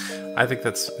allowed. I think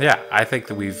I think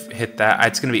that we've hit that.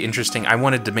 It's going to be interesting. I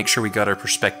wanted to make sure we got our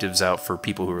perspectives out for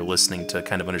people who are listening to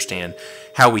kind of understand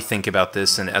how we think about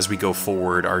this, and as we go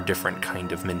forward, our different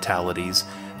kind of mentalities.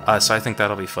 So I think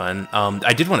that'll be fun.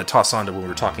 I did want to toss on to when we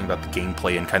were talking about the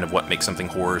gameplay and kind of what makes something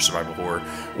horror, survival horror.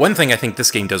 One thing I think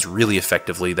this game does really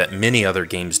effectively that many other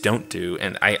games don't do,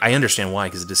 and I understand why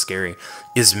because it is scary,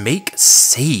 is make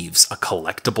saves a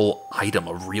collectible item,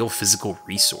 a real physical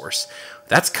resource.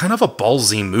 That's kind of a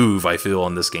ballsy move, I feel,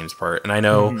 on this game's part. And I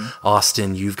know,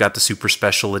 Austin, you've got the super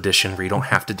special edition where you don't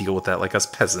have to deal with that like us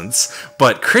peasants.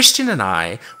 But Christian and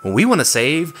I, when we want to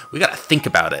save, we got to think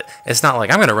about it. It's not like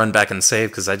I'm going to run back and save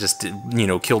because I just,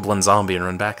 killed one zombie and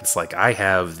run back. It's like I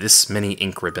have this many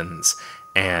ink ribbons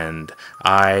and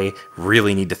I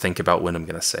really need to think about when I'm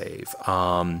going to save.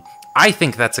 I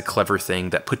think that's a clever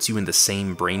thing that puts you in the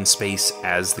same brain space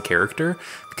as the character,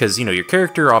 because, your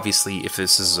character, obviously, if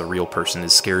this is a real person,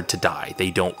 is scared to die.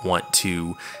 They want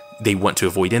to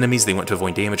avoid enemies, they want to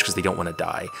avoid damage because they don't want to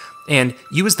die. And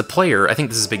you as the player, I think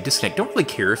this is a big disconnect, don't really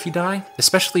care if you die,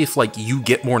 especially if, you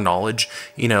get more knowledge.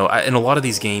 In a lot of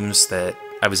these games that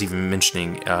I was even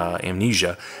mentioning,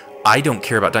 Amnesia, I don't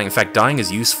care about dying. In fact, dying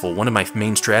is useful. One of my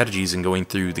main strategies in going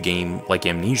through the game like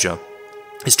Amnesia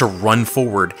is to run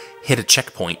forward, hit a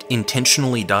checkpoint,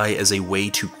 intentionally die as a way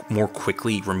to more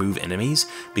quickly remove enemies,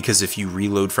 because if you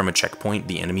reload from a checkpoint,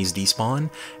 the enemies despawn,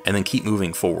 and then keep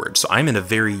moving forward. So I'm in a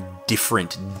very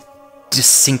different,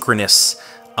 desynchronous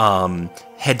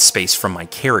headspace from my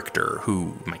character,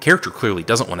 my character clearly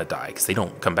doesn't want to die, because they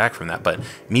don't come back from that, but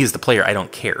me as the player, I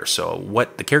don't care. So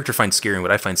what the character finds scary and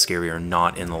what I find scary are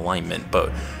not in alignment,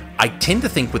 but I tend to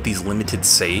think with these limited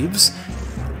saves,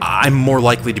 I'm more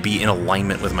likely to be in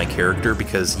alignment with my character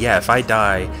because, if I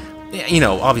die,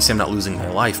 obviously I'm not losing my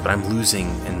life, but I'm losing,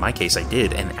 in my case I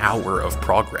did, an hour of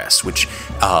progress, which,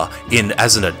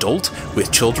 as an adult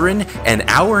with children, an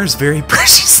hour is very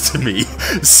precious to me.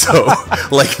 So,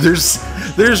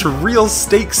 there's real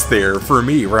stakes there for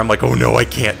me where I'm like, oh no, I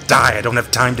can't die. I don't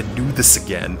have time to do this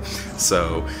again.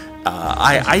 So,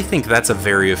 I think that's a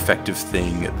very effective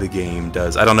thing the game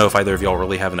does. I don't know if either of y'all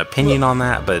really have an opinion on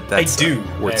that, but that's I do,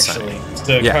 worth actually,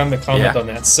 saying. To comment on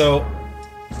that. So,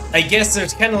 I guess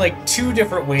there's kind of two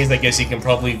different ways I guess you can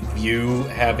probably view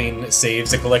having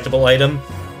saves a collectible item.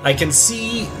 I can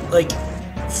see,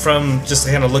 from just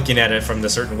kind of looking at it from the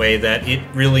certain way that it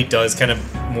really does kind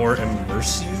of more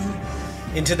immerse you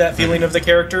into that feeling of the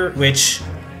character, which...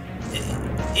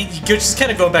 You're just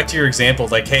kind of going back to your example,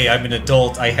 hey, I'm an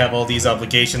adult, I have all these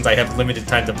obligations, I have limited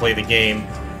time to play the game.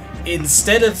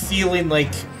 Instead of feeling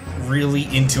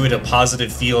really into it, a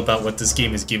positive feel about what this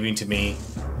game is giving to me,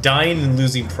 dying and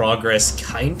losing progress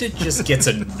kind of just gets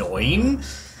annoying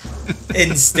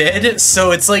instead.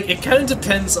 So it's it kind of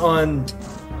depends on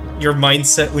your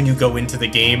mindset when you go into the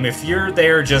game. If you're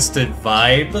there just to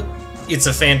vibe, it's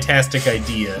a fantastic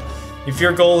idea. If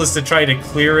your goal is to try to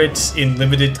clear it in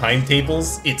limited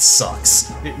timetables, it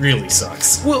sucks. It really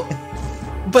sucks. Well,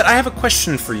 but I have a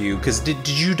question for you, because did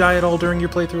you die at all during your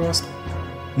playthrough, Austin?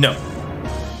 No.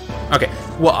 Okay,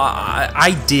 well,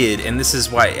 I did, and this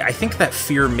is why I think that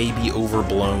fear may be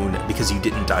overblown because you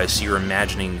didn't die, so you're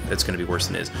imagining that's going to be worse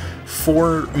than it is.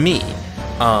 For me,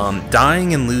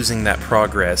 dying and losing that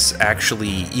progress,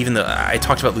 actually, even though I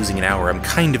talked about losing an hour, I'm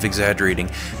kind of exaggerating,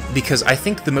 because I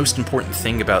think the most important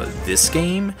thing about this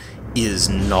game is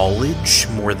knowledge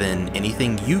more than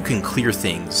anything. You can clear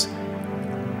things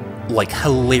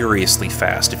hilariously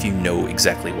fast if you know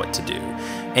exactly what to do.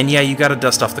 And yeah, you gotta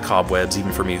dust off the cobwebs,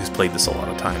 even for me who's played this a lot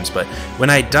of times, but when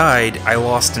I died, I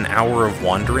lost an hour of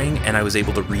wandering, and I was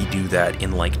able to redo that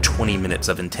in 20 minutes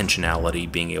of intentionality,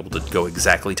 being able to go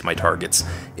exactly to my targets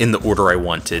in the order I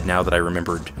wanted, now that I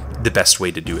remembered the best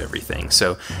way to do everything.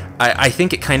 So I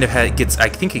think it kind of gets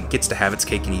to have its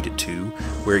cake and eat it too,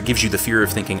 where it gives you the fear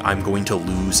of thinking, I'm going to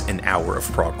lose an hour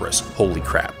of progress, holy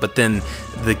crap. But then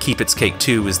the keep its cake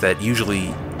too is that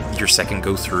usually your second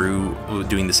go through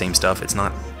doing the same stuff, it's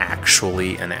not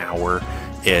actually an hour.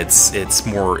 It's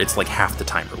like half the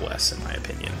time or less, in my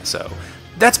opinion. So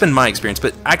that's been my experience.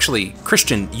 But actually,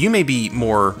 Christian, you may be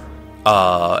more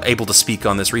able to speak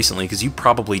on this recently, because you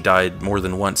probably died more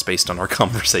than once based on our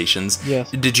conversations. Yes.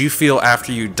 Did you feel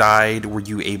after you died, were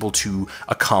you able to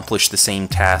accomplish the same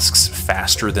tasks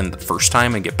faster than the first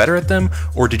time and get better at them?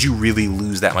 Or did you really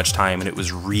lose that much time and it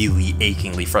was really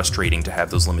achingly frustrating to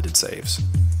have those limited saves?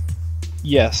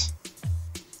 Yes.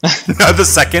 The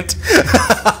second?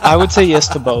 I would say yes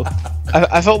to both.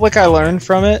 I felt like I learned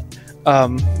from it,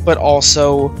 but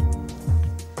also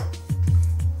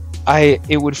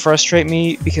it would frustrate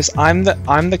me because I'm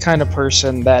the kind of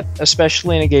person that,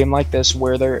 especially in a game like this,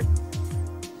 where they're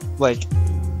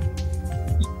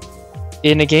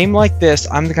in a game like this,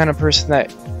 I'm the kind of person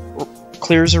that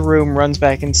clears a room, runs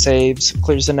back and saves,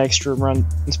 clears the next room,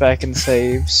 runs back and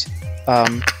saves.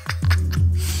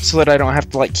 so that I don't have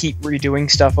to like keep redoing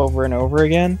stuff over and over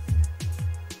again.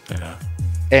 Yeah.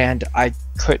 And I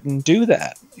couldn't do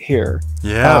that here.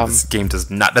 Yeah, this game does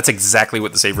not. That's exactly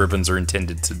what the save ribbons are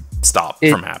intended to stop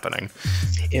from happening.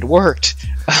 It worked.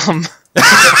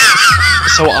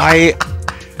 So I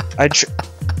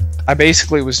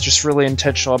basically was just really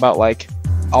intentional about like,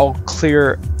 I'll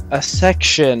clear a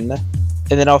section, and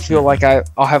then I'll feel like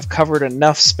I'll have covered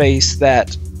enough space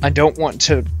that I don't want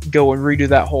to go and redo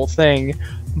that whole thing,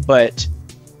 but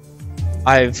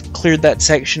I've cleared that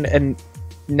section and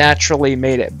naturally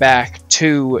made it back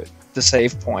to the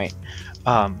save point.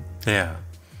 Yeah.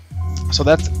 So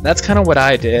that's kind of what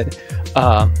I did.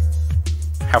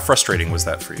 How frustrating was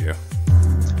that for you?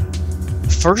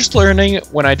 First learning,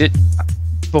 when I did,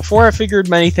 before I figured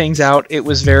many things out, it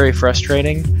was very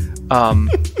frustrating. I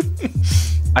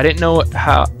didn't know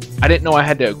I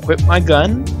had to equip my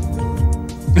gun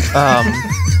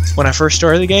when I first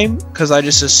started the game, because I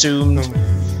just assumed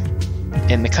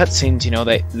in the cutscenes, you know,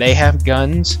 they have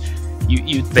guns.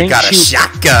 You think they got a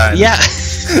shotgun. Yeah.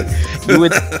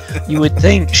 you would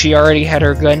think she already had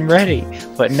her gun ready,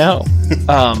 but no.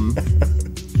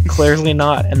 Clearly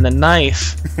not. And the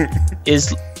knife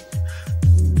is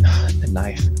the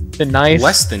knife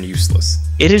less than useless.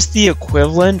 It is the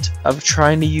equivalent of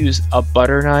trying to use a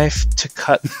butter knife to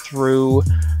cut through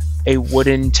a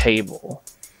wooden table.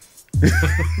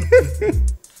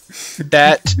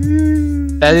 That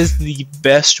is the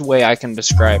best way I can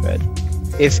describe it.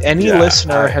 If any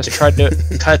listener has tried to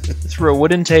cut through a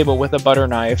wooden table with a butter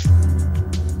knife,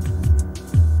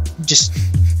 just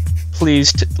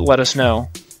please let us know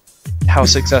how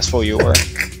successful you were.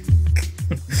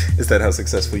 Is that how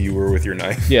successful you were with your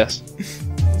knife? Yes.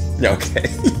 Okay.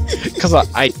 Because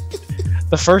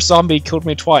the first zombie killed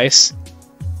me twice.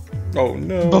 Oh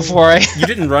no! Before you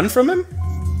didn't run from him?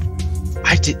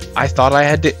 I did. I thought I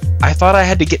had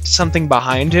to get something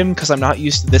behind him because I'm not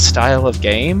used to this style of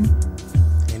game.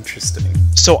 Interesting.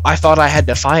 So I thought I had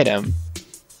to fight him.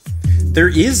 There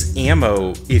is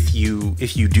ammo if you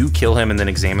do kill him and then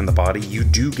examine the body. You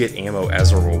do get ammo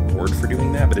as a reward for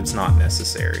doing that, but it's not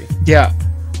necessary. Yeah,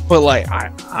 but like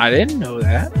I didn't know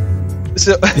that.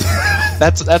 So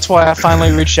that's why I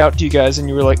finally reached out to you guys, and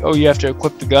you were like, "Oh, you have to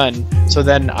equip the gun." So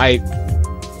then I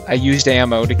used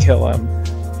ammo to kill him.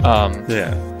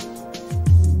 Yeah.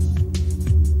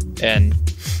 And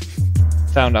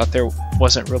found out there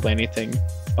wasn't really anything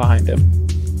behind him.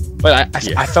 But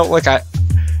I felt like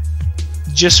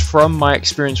just from my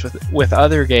experience with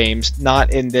other games,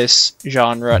 not in this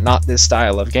genre, not this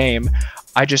style of game,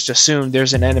 I just assumed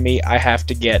there's an enemy I have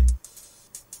to get.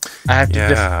 I have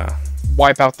to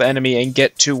wipe out the enemy and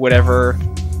get to wherever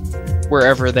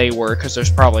they were, because there's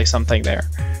probably something there.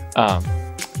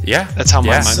 That's how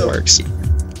my mind works.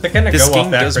 To kind of go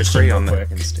off that, Christian, real quick.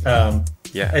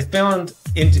 I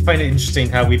find it interesting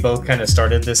how we both kind of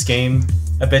started this game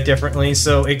a bit differently.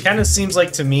 So it kind of seems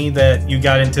like to me that you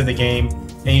got into the game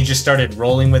and you just started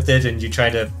rolling with it, and you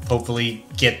try to hopefully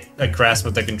get a grasp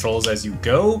of the controls as you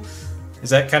go. Is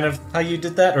that kind of how you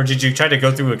did that? Or did you try to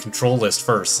go through a control list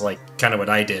first, like kind of what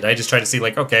I did? I just tried to see,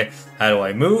 like, okay, how do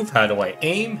I move? How do I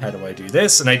aim? How do I do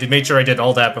this? And I made sure I did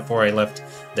all that before I left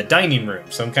the dining room.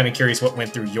 So I'm kind of curious what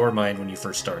went through your mind when you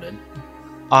first started.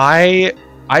 I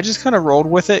just kind of rolled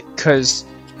with it, because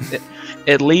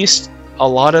at least a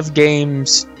lot of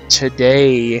games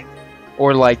today,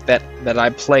 or like that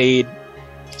I played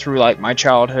through like my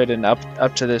childhood and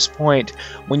up to this point,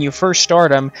 when you first start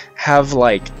them, have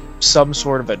like some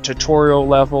sort of a tutorial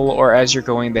level, or as you're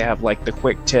going, they have like the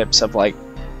quick tips of like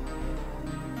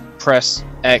press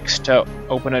X to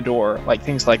open a door, like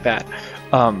things like that.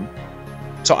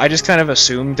 So I just kind of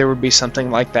assumed there would be something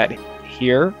like that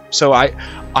here. So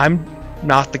I'm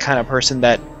not the kind of person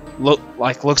that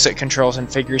looks at controls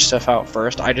and figures stuff out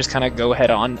first. I just kind of go head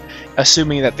on,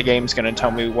 assuming that the game's going to tell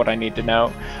me what I need to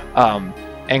know.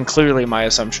 And clearly my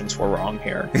assumptions were wrong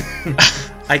here.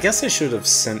 I guess I should have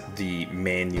sent the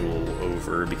manual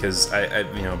over, because I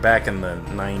back in the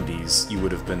 90s, you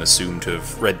would have been assumed to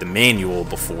have read the manual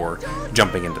before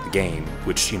jumping into the game,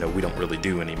 which, we don't really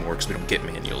do anymore because we don't get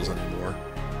manuals anymore.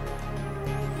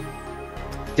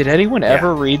 Did anyone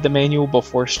ever read the manual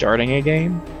before starting a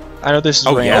game? I know this is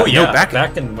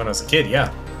back in when I was a kid,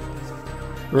 yeah.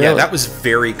 Really? Yeah, that was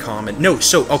very common. No,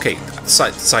 so, okay,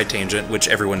 side tangent, which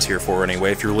everyone's here for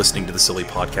anyway. If you're listening to the silly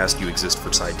podcast, you exist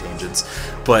for side tangents.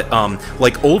 But,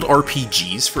 like, old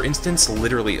RPGs, for instance,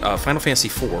 literally, Final Fantasy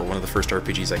IV, one of the first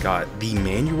RPGs I got, the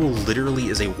manual literally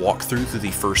is a walkthrough through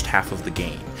the first half of the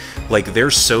game. Like, they're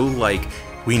so, like,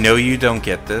 we know you don't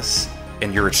get this,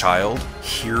 and you're a child,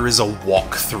 here is a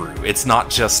walkthrough. It's not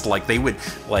just like they would,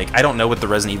 like, I don't know what the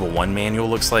Resident Evil 1 manual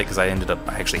looks like, because I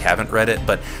actually haven't read it,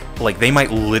 but like they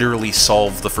might literally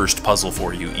solve the first puzzle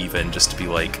for you even, just to be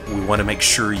like, we want to make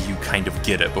sure you kind of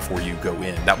get it before you go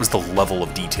in. That was the level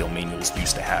of detail manuals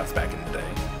used to have back in the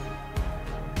day.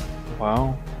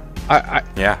 Wow.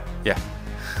 Yeah.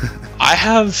 I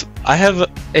have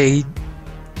a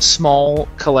small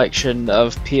collection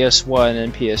of PS1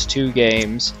 and PS2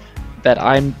 games that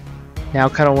I'm now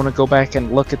kind of want to go back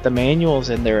and look at the manuals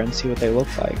in there and see what they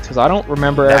look like, because I don't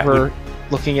remember ever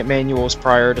looking at manuals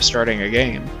prior to starting a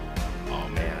game. Oh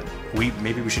man,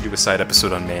 maybe we should do a side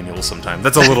episode on manuals sometime.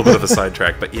 That's a little bit of a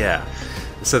sidetrack, but yeah.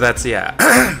 So that's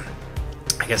I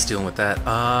guess dealing with that.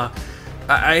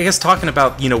 I guess talking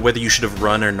about, you know, whether you should have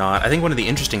run or not, I think one of the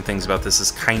interesting things about this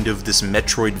is kind of this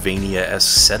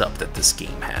MetroidVania-esque setup that this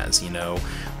game has, you know,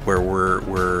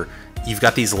 where you've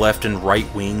got these left and right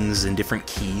wings and different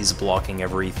keys blocking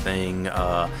everything.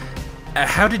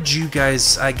 How did you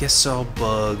guys, I guess I'll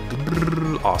bug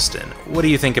Austin, what do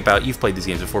you think about, you've played these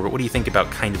games before, but what do you think about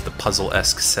kind of the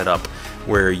puzzle-esque setup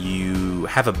where you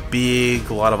have a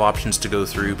lot of options to go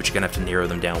through, but you're going to have to narrow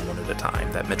them down one at a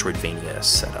time, that MetroidVania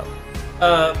setup?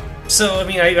 So, I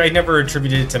mean, I never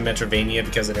attributed it to Metrovania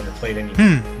because I never played any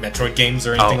Metroid games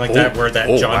or anything like that where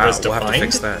that genre is defined. We'll have to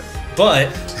fix that. But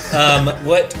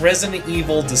what Resident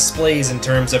Evil displays in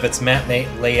terms of its map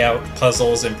layout,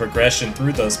 puzzles, and progression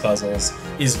through those puzzles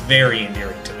is very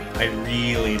endearing to me. I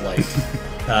really like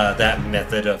that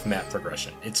method of map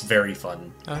progression. It's very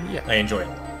fun. Yeah. I enjoy it.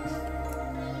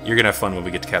 You're going to have fun when we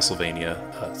get to Castlevania.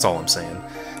 That's all I'm saying.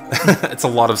 It's a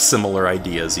lot of similar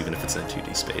ideas, even if it's in a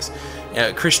 2D space.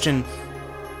 Christian,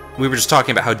 we were just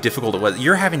talking about how difficult it was.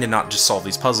 You're having to not just solve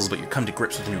these puzzles, but you come to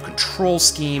grips with a new control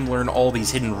scheme, learn all these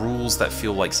hidden rules that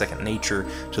feel like second nature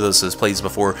to those who've played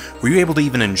before. Were you able to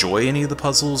even enjoy any of the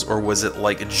puzzles, or was it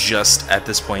like just, at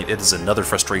this point, it is another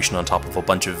frustration on top of a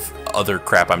bunch of other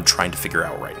crap I'm trying to figure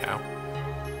out right now?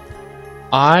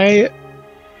 I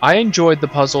enjoyed the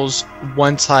puzzles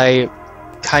once I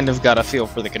kind of got a feel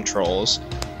for the controls.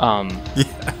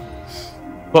 Yeah.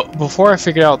 But before I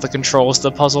figured out the controls,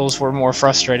 the puzzles were more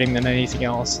frustrating than anything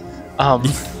else.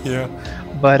 Yeah.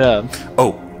 But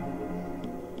oh,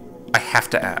 I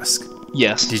have to ask.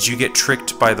 Yes. Did you get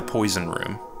tricked by the poison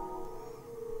room?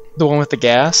 The one with the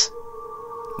gas?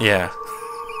 Yeah.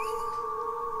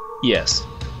 Yes.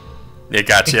 It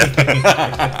got you.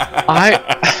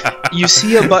 You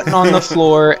see a button on the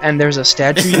floor, and there's a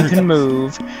statue you can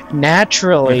move.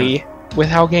 Naturally, with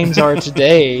how games are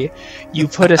today, you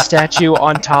put a statue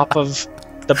on top of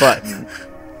the button.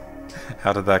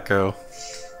 How did that go?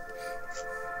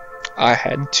 I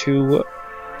had to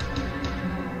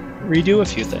redo a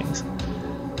few things.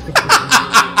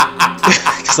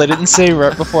 Because I didn't say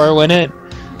right before I went in.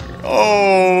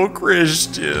 Oh,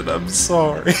 Christian, I'm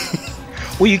sorry.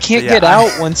 Well, you can't get out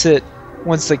once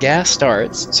the gas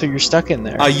starts, so you're stuck in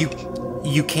there.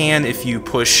 You can if you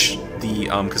push the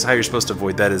because how you're supposed to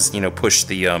avoid that is, you know, push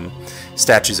the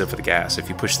statues over the gas. If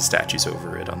you push the statues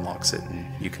over, it unlocks it and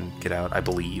you can get out, I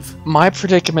believe. My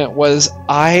predicament was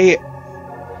I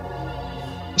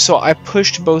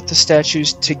pushed both the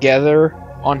statues together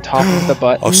on top of the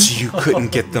button. Oh, so you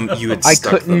couldn't get them. You had. I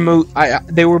couldn't move.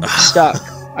 They were stuck.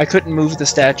 I couldn't move the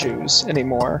statues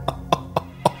anymore.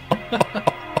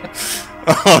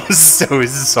 Oh, I'm so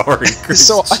sorry, Christian.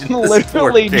 So I'm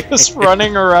literally just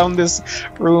running around this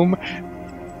room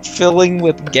filling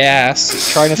with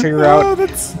gas, trying to figure out,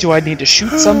 do I need to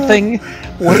shoot something?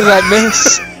 What did I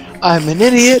miss? I'm an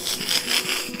idiot.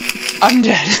 I'm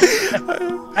dead.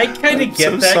 I kind of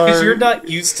get that, because you're not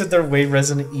used to the way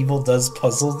Resident Evil does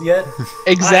puzzles yet.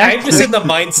 Exactly. I'm just in the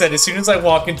mindset, as soon as I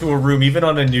walk into a room, even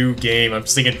on a new game, I'm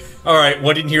just thinking, alright,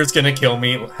 what in here is going to kill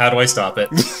me? How do I stop it?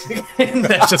 And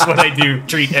that's just what I do,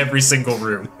 treat every single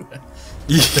room.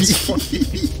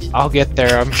 I'll get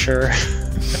there, I'm sure.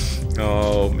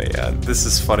 Oh man, this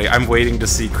is funny. I'm waiting to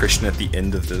see Christian at the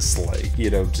end of this, like, you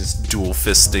know, just dual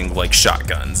fisting like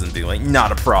shotguns and being like,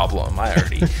 not a problem. I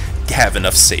already have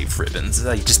enough save ribbons.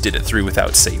 I just did it through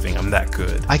without saving. I'm that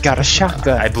good. I got a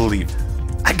shotgun. I believe.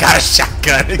 I got a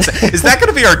shotgun. Is that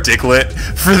going to be our Diglett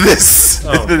for this?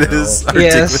 Oh, this no.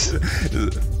 Yes.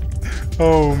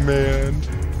 Oh man.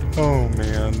 Oh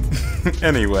man.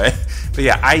 Anyway, but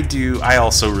yeah, I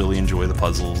also really enjoy the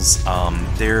puzzles.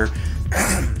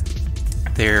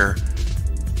 They're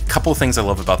a couple of things I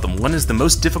love about them. One is the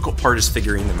most difficult part is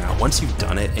figuring them out. Once you've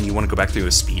done it and you want to go back through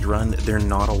a speed run, they're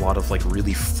not a lot of like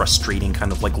really frustrating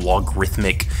kind of like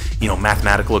logarithmic, you know,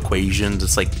 mathematical equations.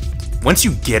 It's like once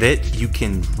you get it, you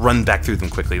can run back through them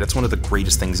quickly. That's one of the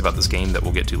greatest things about this game that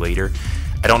we'll get to later.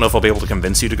 I don't know if I'll be able to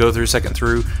convince you to go through a second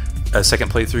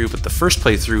playthrough, but the first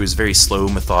playthrough is very slow,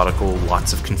 methodical,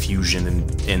 lots of confusion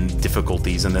and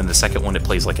difficulties, and then the second one, it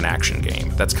plays like an action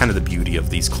game. That's kind of the beauty of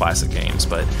these classic games,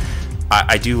 but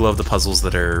I do love the puzzles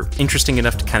that are interesting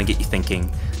enough to kind of get you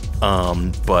thinking,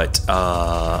 but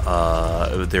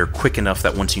they're quick enough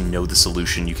that once you know the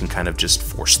solution, you can kind of just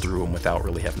force through them without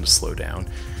really having to slow down.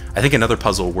 I think another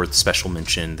puzzle worth special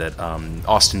mention that,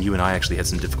 Austin, you and I actually had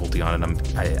some difficulty on,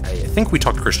 and I think we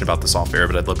talked to Christian about this off air,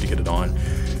 but I'd love to get it on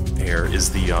air, is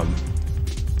the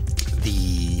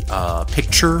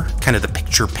picture, kind of the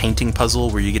picture painting puzzle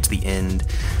where you get to the end.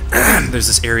 There's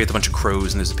this area with a bunch of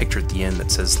crows, and there's a picture at the end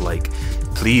that says, like,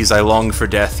 please, I long for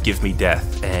death, give me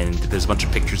death. And there's a bunch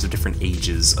of pictures of different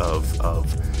ages of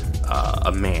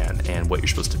a man and what you're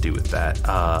supposed to do with that.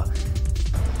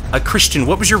 Christian,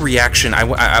 what was your reaction?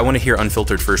 I want to hear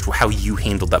unfiltered first, how you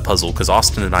handled that puzzle, because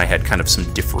Austin and I had kind of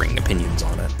some differing opinions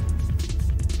on it.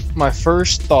 My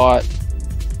first thought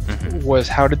was,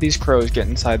 how did these crows get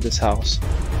inside this house?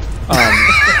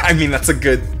 I mean, that's a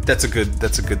good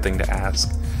thing to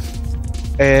ask.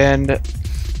 And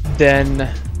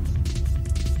then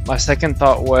my second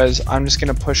thought was, I'm just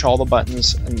gonna push all the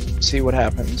buttons and see what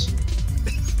happens.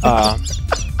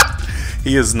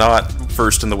 He is not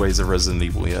first in the ways of Resident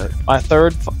Evil yet. My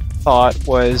third thought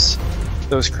was,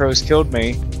 those crows killed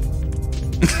me,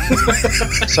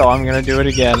 so I'm gonna do it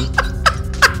again.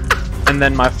 And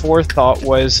then my fourth thought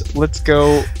was, let's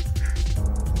go,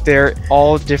 they're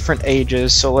all different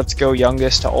ages, so let's go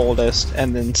youngest to oldest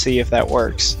and then see if that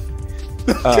works.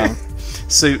 Okay.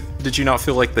 So, did you not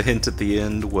feel like the hint at the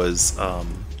end was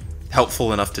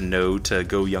helpful enough to know to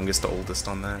go youngest to oldest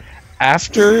on that?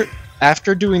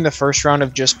 After doing the first round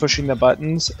of just pushing the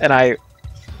buttons, and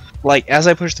as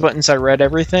I pushed the buttons, I read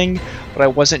everything, but I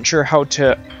wasn't sure how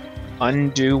to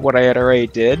undo what I had already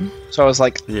did. So I was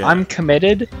like, yeah. I'm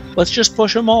committed. Let's just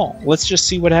push them all. Let's just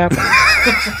see what happens.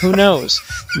 Who knows?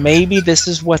 Maybe this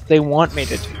is what they want me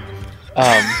to do.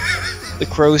 The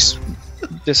crows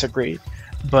disagreed,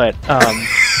 but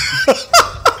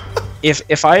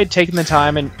if I had taken the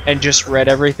time and just read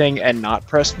everything and not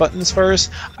pressed buttons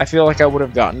first, I feel like I would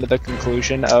have gotten to the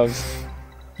conclusion of,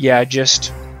 yeah,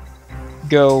 just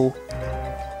go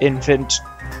infant.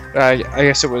 I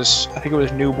think it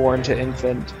was newborn to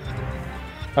infant,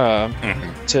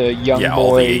 to young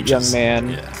boy, young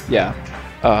man,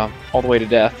 all the way to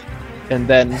death, and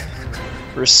then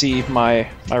receive my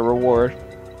reward.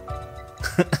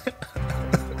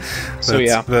 So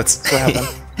that's what happened.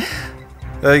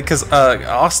 Because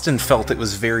Austin felt it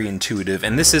was very intuitive,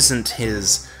 and this isn't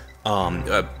his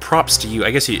props to you.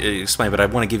 I guess you explained, but I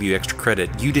want to give you extra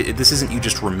credit. This isn't you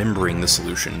just remembering the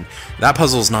solution. That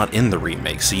puzzle's not in the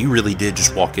remake, so you really did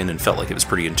just walk in and felt like it was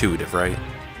pretty intuitive, right?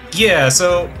 Yeah,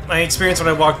 so my experience when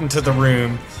I walked into the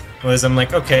room was, I'm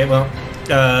like, okay, well,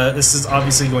 this is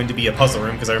obviously going to be a puzzle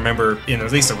room, because I remember in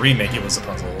at least the remake it was a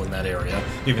puzzle in that area,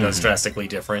 even though it's drastically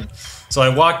different. So I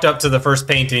walked up to the first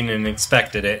painting and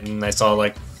inspected it, and I saw,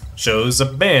 like, shows a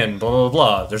band, blah, blah,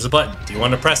 blah. There's a button. Do you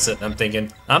want to press it? And I'm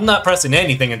thinking, I'm not pressing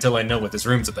anything until I know what this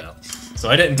room's about. So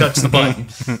I didn't touch the button.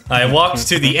 I walked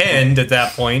to the end at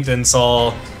that point and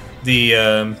saw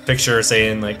the picture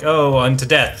saying, like, oh, unto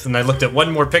death. And I looked at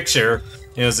one more picture,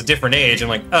 and it was a different age. I'm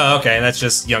like, oh, okay, that's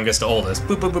just youngest to oldest.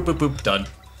 Boop, boop, boop, boop, boop, done.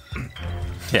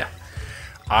 Yeah.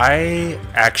 I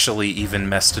actually even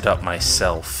messed it up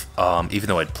myself, even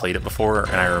though I'd played it before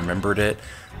and I remembered it.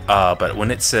 But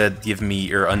when it said, give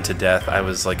me or unto death, I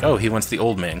was like, oh, he wants the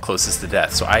old man closest to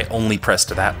death. So I only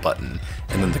pressed that button,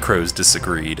 and then the crows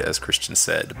disagreed, as Christian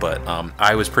said. But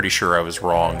I was pretty sure I was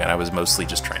wrong, and I was mostly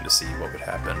just trying to see what would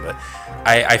happen. But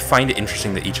I find it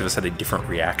interesting that each of us had a different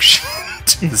reaction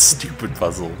to the stupid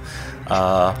puzzle.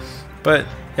 But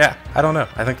yeah, I don't know.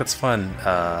 I think that's fun.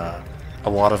 A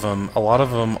lot of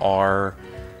them are...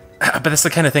 But that's the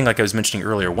kind of thing, like I was mentioning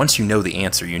earlier, once you know the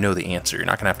answer, you know the answer. You're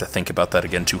not going to have to think about that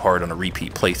again too hard on a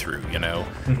repeat playthrough, you know?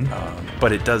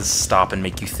 But it does stop and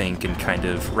make you think and kind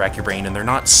of rack your brain, and they're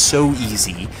not so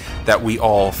easy that we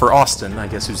all, for Austin, I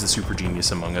guess, who's the super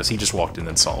genius among us, he just walked in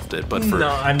and solved it. But for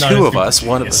two of us,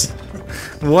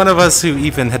 one of us who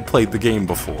even had played the game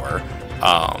before,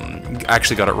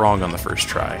 actually got it wrong on the first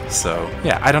try. So,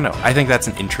 yeah, I don't know. I think that's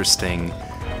an interesting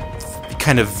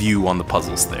kind of view on the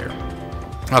puzzles there.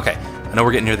 Okay, I know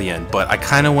we're getting near the end, but I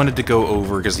kind of wanted to go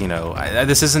over, because, you know,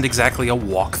 this isn't exactly a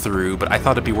walkthrough, but I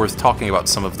thought it'd be worth talking about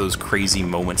some of those crazy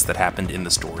moments that happened in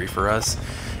the story for us,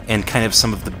 and kind of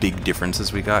some of the big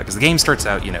differences we got. Because the game starts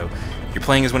out, you know, you're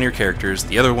playing as one of your characters,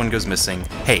 the other one goes missing.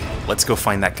 Hey, let's go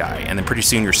find that guy. And then pretty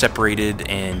soon you're separated,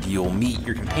 and you'll meet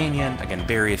your companion, again,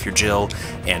 Barry if you're Jill,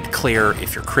 and Claire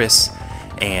if you're Chris,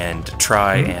 and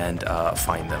try and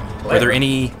find them. Claire. Are there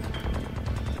any...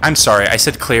 I'm sorry, I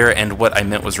said Claire, and what I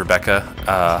meant was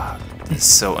Rebecca.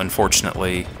 So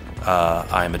unfortunately,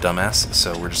 I'm a dumbass,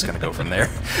 so we're just going to go from there.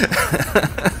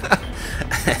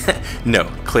 No,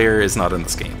 Claire is not in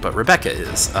this game, but Rebecca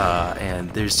is. And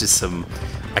there's just some...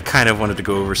 I kind of wanted to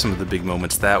go over some of the big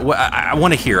moments that... I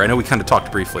want to hear. I know we kind of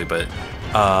talked briefly, but...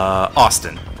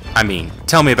 Austin, I mean,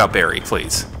 tell me about Barry,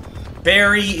 please.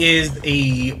 Barry is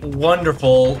a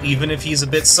wonderful, even if he's a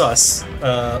bit sus,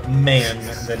 man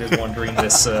that is wandering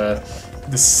this...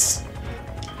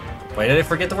 Why did I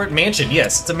forget the word? Mansion.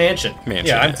 Yes, it's a mansion.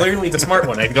 Yeah, I'm clearly the smart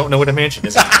one. I don't know what a mansion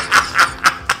is.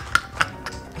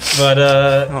 But,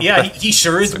 yeah, he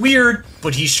sure is weird,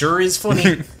 but he sure is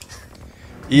funny.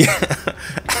 Yeah.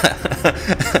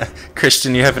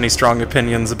 Christian, you have any strong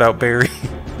opinions about Barry?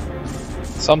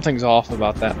 Something's off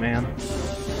about that man.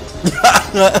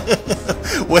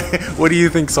 What do you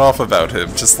think's off about him?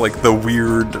 Just like the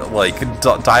weird, like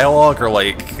dialogue, or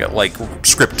like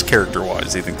script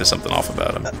character-wise? Do you think there's something off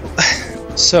about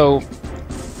him? So,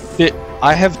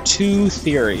 I have two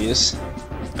theories.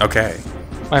 Okay.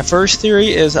 My first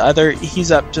theory is either he's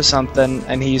up to something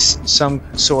and he's some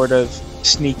sort of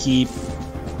sneaky,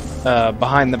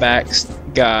 behind the backs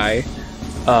guy.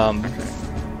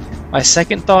 My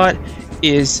second thought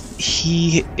is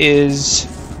he is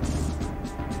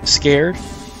scared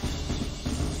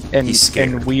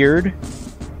and weird.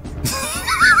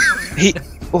 He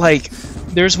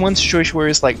there's one situation where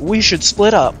he's like, we should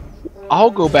split up.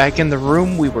 I'll go back in the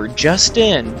room we were just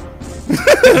in.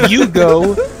 You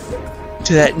go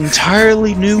to that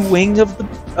entirely new wing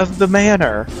of the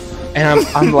manor. And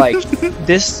I'm like,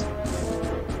 this...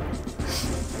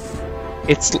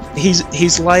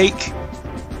 He's like...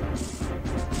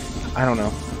 I don't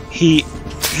know.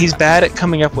 He's bad at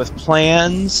coming up with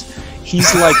plans.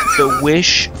 He's like the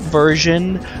Wish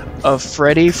version of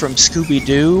Freddy from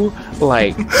Scooby-Doo.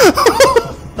 Like...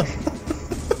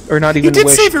 or not even Wish. He did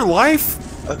save your life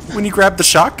when you grabbed the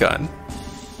shotgun.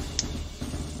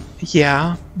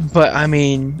 Yeah, but I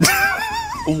mean,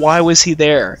 why was he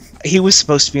there? He was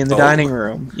supposed to be in the dining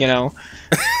room, you know?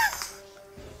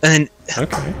 And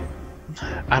okay.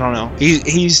 I don't know.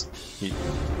 He's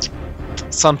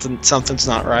something's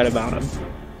not right about him.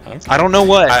 Okay. I don't know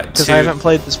what, because I haven't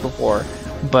played this before,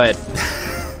 but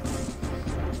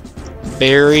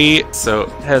Barry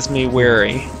has me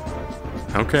wary.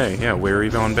 Okay, yeah, wary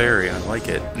on Barry. I like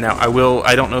it. Now,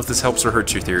 I don't know if this helps or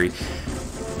hurts your theory.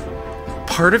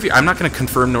 Part of you, I'm not going to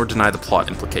confirm nor deny the plot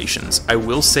implications. I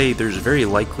will say there's very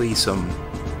likely some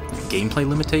gameplay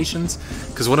limitations,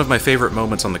 because one of my favorite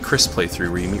moments on the Chris playthrough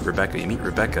where you meet Rebecca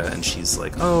and she's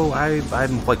like, oh,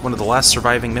 I'm like one of the last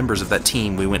surviving members of that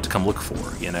team we went to come look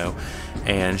for, you know?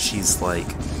 And she's like...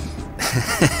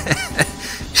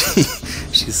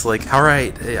 She's like, all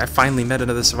right, I finally met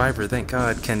another survivor, thank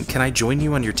God. Can I join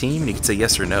you on your team? And you can say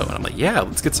yes or no. And I'm like, yeah,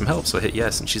 let's get some help. So I hit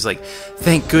yes. And she's like,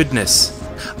 thank goodness.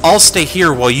 I'll stay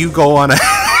here while you go on a...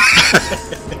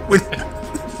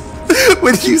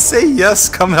 when you say yes,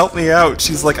 come help me out,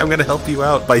 she's like, I'm going to help you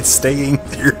out by staying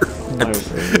here.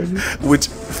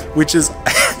 Which is...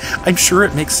 I'm sure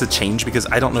it makes a change, because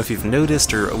I don't know if you've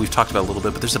noticed, or we've talked about a little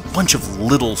bit, but there's a bunch of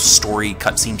little story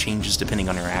cutscene changes depending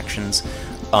on your actions.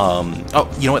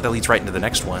 Oh, you know what? That leads right into the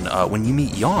next one. When you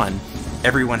meet Yawn,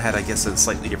 everyone had, I guess, a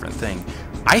slightly different thing.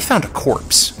 I found a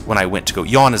corpse when I went to go...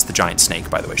 Yawn is the giant snake,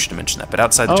 by the way. I should have mentioned that. But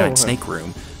outside the giant snake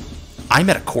room, I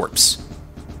met a corpse.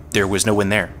 There was no one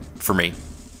there for me.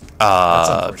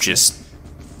 Just...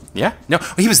 Yeah, no,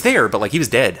 he was there, but like he was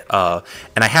dead. And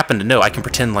I happen to know, I can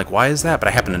pretend like, why is that? But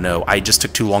I happen to know I just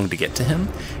took too long to get to him.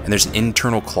 And there's an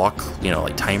internal clock, you know,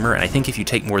 like timer. And I think if you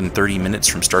take more than 30 minutes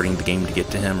from starting the game to get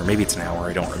to him, or maybe it's an hour,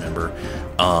 I don't remember,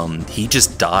 he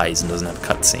just dies and doesn't have a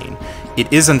cutscene.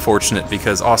 It is unfortunate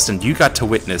because, Austin, you got to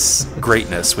witness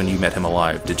greatness when you met him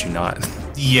alive, did you not?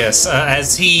 Yes,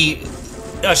 as he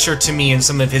ushered to me in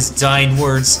some of his dying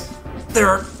words, there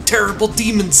are terrible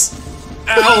demons.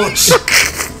 Ouch!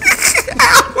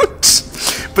 Ouch!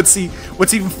 But see,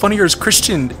 what's even funnier is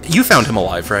Christian, you found him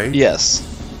alive, right? Yes.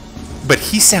 But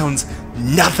he sounds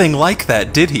nothing like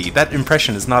that, did he? That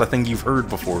impression is not a thing you've heard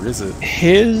before, is it?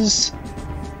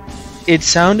 It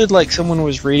sounded like someone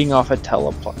was reading off a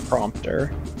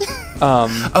teleprompter.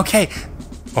 Okay.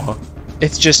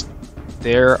 It's just,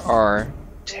 there are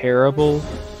terrible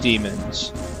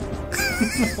demons.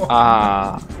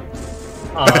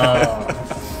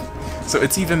 So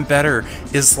it's even better.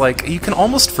 Is like you can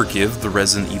almost forgive the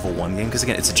Resident Evil 1 game because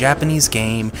again, it's a Japanese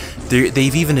game.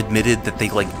 They've even admitted that they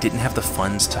like didn't have the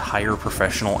funds to hire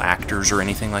professional actors or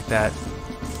anything like that.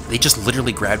 They just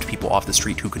literally grabbed people off the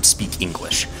street who could speak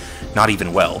English. Not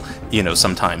even well, you know,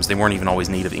 sometimes. They weren't even always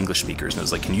native English speakers. And it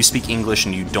was like, can you speak English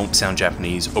and you don't sound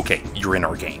Japanese? Okay, you're in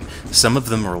our game. Some of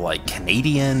them are like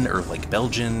Canadian or like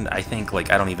Belgian, I think.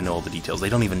 Like, I don't even know all the details. They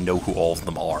don't even know who all of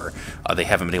them are. They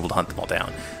haven't been able to hunt them all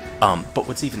down. But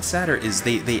what's even sadder is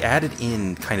they added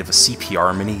in kind of a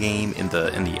CPR minigame in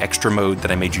the extra mode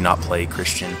that I made you not play,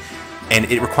 Christian. And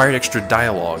it required extra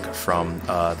dialogue from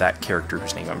that character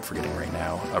whose name I'm forgetting right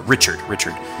now. Richard.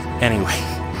 Anyway.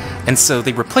 And so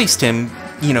they replaced him,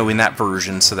 you know, in that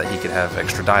version so that he could have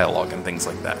extra dialogue and things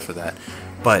like that for that.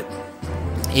 But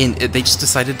they just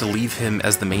decided to leave him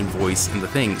as the main voice in the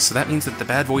thing. So that means that the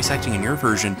bad voice acting in your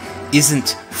version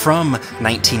isn't from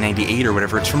 1998 or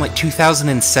whatever. It's from like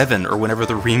 2007 or whenever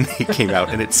the remake came out.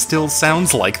 And it still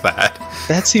sounds like that.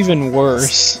 That's even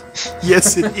worse.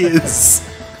 Yes, it is.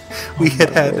 We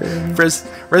had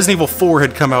Resident Evil 4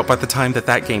 had come out by the time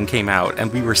that game came out,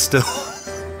 and we were still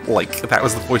like, that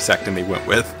was the voice acting they went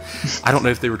with. I don't know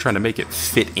if they were trying to make it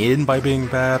fit in by being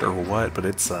bad or what, but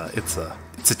it's a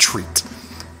treat.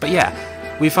 But yeah,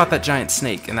 we fought that giant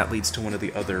snake, and that leads to one of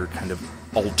the other kind of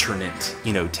alternate,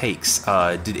 you know, takes.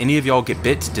 Did any of y'all get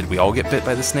bit? Did we all get bit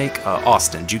by the snake?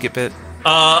 Austin, did you get bit?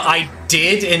 I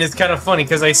did, and it's kind of funny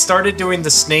because I started doing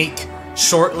the snake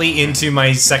shortly into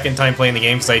my second time playing the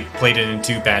game because I played it in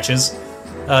 2 batches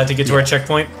to get to our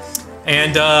checkpoint.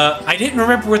 And I didn't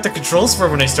remember what the controls were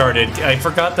when I started. I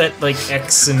forgot that like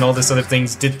X and all this other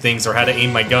things did things or how to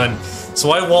aim my gun.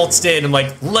 So I waltzed in and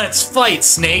like, let's fight,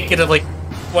 Snake! And I'm like,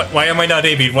 what? Why am I not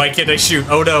aiming? Why can't I shoot?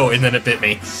 Oh no! And then it bit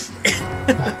me.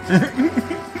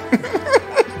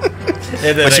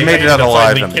 And then but you made it out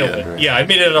alive in the end, right? Yeah, I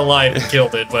made it alive and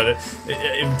killed it, but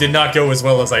it did not go as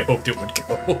well as I hoped it would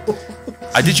go.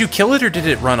 Did you kill it or did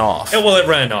it run off? Well, it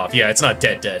ran off. Yeah, it's not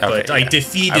dead, okay, but yeah. I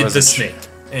defeated the snake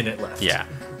and it left. Yeah.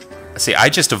 See, I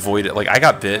just avoided, like, I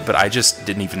got bit, but I just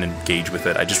didn't even engage with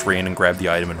it. I just ran and grabbed the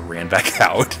item and ran back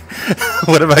out.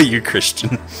 What about you,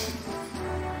 Christian?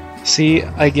 See,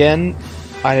 again,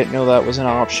 I didn't know that was an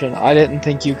option. I didn't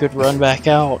think you could run back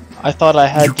out. I thought I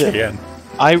had to. Can.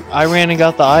 I ran and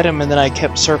got the item, and then I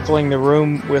kept circling the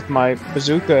room with my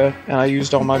bazooka, and I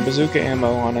used all my bazooka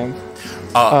ammo on him.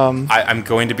 I'm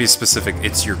going to be specific.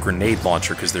 It's your grenade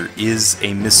launcher, because there is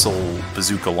a missile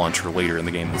bazooka launcher later in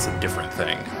the game that's a different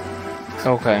thing.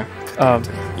 Okay.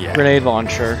 Yeah. Grenade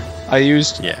launcher. I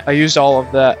used all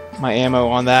of that, my ammo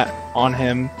on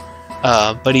him,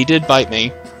 but he did bite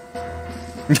me.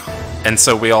 And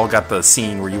so we all got the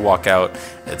scene where you walk out,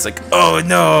 and it's like, oh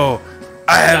no!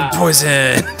 I am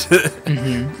poisoned.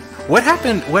 Mm-hmm. What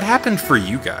happened for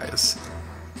you guys?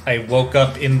 I woke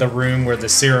up in the room where the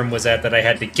serum was at that I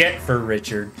had to get for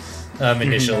Richard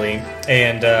initially,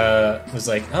 and was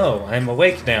like, "Oh, I'm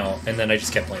awake now," and then I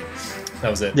just kept playing. That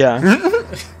was it. Yeah.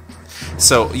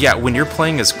 So yeah, when you're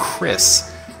playing as Chris,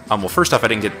 well, first off, I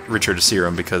didn't get Richard a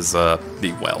serum because,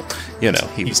 he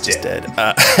was just dead.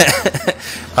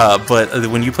 But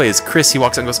when you play as Chris, he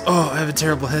walks out and goes, "Oh, I have a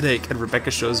terrible headache," and Rebecca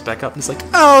shows back up and is like,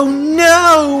 "Oh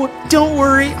no, don't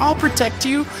worry, I'll protect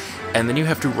you." And then you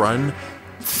have to run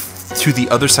to the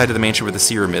other side of the mansion where the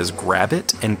serum is, grab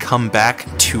it, and come back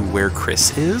to where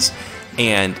Chris is.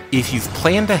 And if you've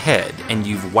planned ahead and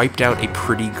you've wiped out a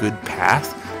pretty good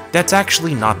path, that's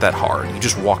actually not that hard. You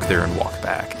just walk there and walk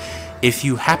back. If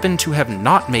you happen to have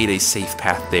not made a safe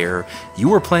path there,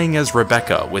 you are playing as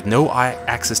Rebecca with no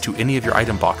access to any of your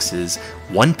item boxes,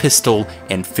 1 pistol,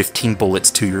 and 15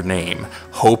 bullets to your name.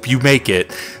 Hope you make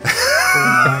it.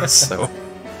 So,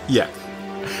 yeah.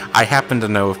 I happen to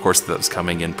know, of course, that was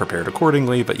coming and prepared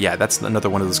accordingly, but yeah, that's another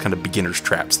one of those kind of beginner's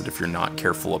traps that if you're not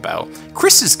careful about.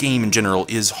 Chris's game in general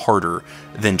is harder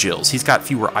than Jill's. He's got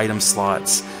fewer item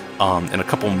slots, and a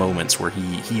couple moments where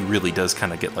he really does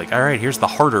kind of get like, all right, here's the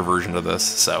harder version of this.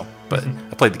 So, but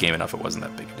I played the game enough, it wasn't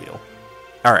that big a deal.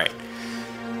 All right.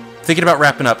 Thinking about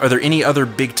wrapping up, are there any other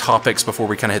big topics before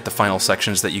we kind of hit the final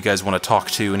sections that you guys want to talk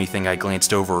to? Anything I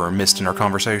glanced over or missed in our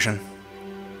conversation?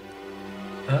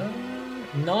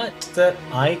 Not that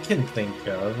I can think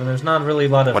of, and there's not really a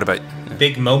lot of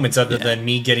big moments other than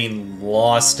me getting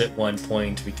lost at one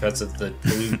point because of the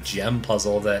blue gem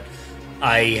puzzle that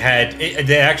I had.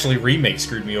 They actually remake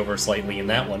screwed me over slightly in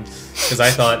that one, because I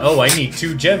thought, oh, I need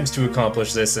 2 gems to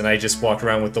accomplish this, and I just walked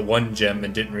around with the 1 gem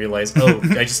and didn't realize, oh,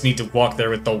 I just need to walk there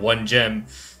with the 1 gem,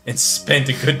 and spent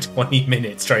a good 20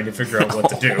 minutes trying to figure out what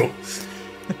to do.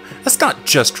 That's not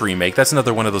just remake. That's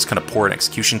another one of those kind of poor in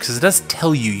execution, because it does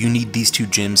tell you need these 2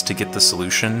 gems to get the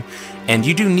solution, and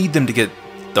you do need them to get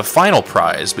the final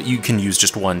prize, but you can use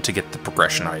just one to get the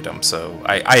progression item. So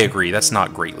I agree, that's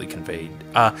not greatly conveyed.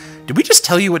 Did we just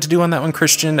tell you what to do on that one,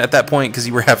 Christian, at that point, because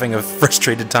you were having a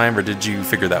frustrated time, or did you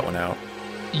figure that one out?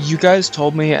 You guys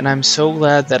told me, and I'm so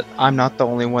glad that I'm not the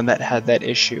only one that had that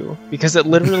issue. Because it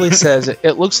literally says,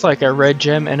 it looks like a red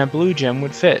gem and a blue gem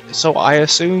would fit. So I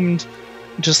assumed,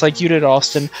 just like you did,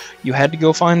 Austin, you had to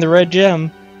go find the red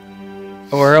gem,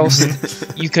 or else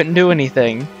you couldn't do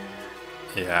anything.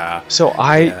 Yeah. So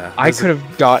I could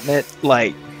have gotten it,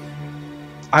 like...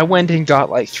 I went and got,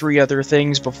 like, 3 other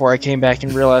things before I came back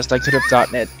and realized I could have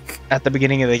gotten it at the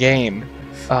beginning of the game.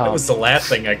 That was the last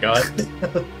thing I got.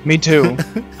 Me too.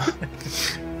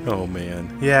 Oh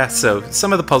man. Yeah, so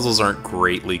some of the puzzles aren't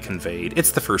greatly conveyed.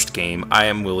 It's the first game. I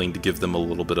am willing to give them a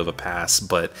little bit of a pass,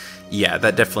 but yeah,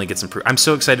 that definitely gets improved. I'm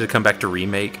so excited to come back to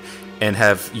Remake and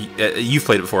have... you've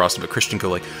played it before, Austin, but Christian go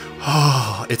like,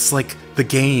 oh, it's like the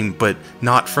game, but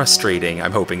not frustrating,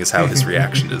 I'm hoping is how his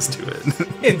reaction is to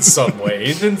it. In some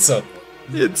ways,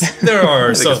 there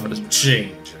are some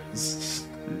changes.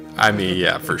 I mean,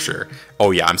 yeah, for sure.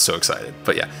 Oh yeah, I'm so excited.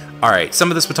 But yeah, all right.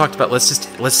 Some of this we talked about.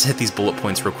 Let's hit these bullet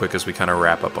points real quick as we kind of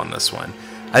wrap up on this one.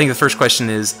 I think the first question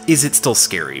is it still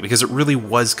scary? Because it really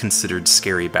was considered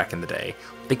scary back in the day.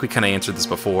 I think we kind of answered this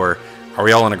before. Are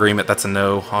we all in agreement? That's a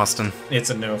no, Austin. It's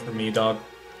a no for me, dog.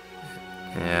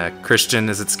 Yeah, Christian,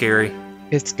 is it scary?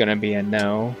 It's gonna be a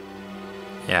no.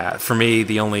 Yeah, for me,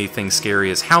 the only thing scary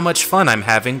is how much fun I'm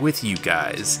having with you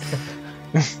guys.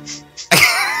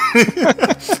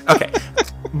 Okay,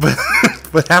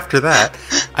 but after that,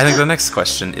 I think the next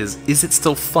question is it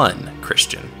still fun,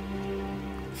 Christian?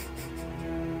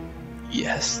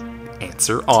 Yes.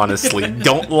 Answer honestly.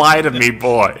 Don't lie to me,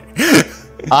 boy.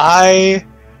 I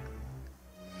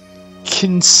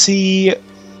can see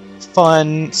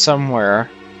fun somewhere.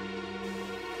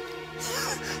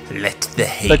 Let the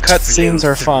hate The cutscenes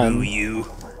are fun. You.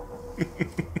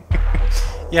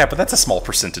 Yeah, but that's a small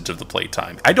percentage of the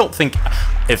playtime. I don't think,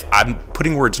 if I'm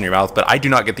putting words in your mouth, but I do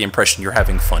not get the impression you're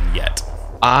having fun yet.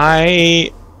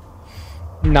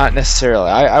 Not necessarily.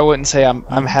 I wouldn't say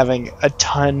I'm having a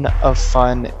ton of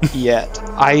fun yet.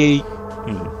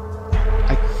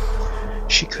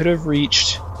 She could have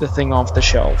reached the thing off the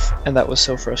shelf, and that was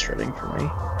so frustrating for me.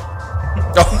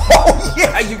 Oh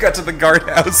yeah, you got to the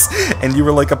guardhouse and you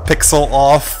were like a pixel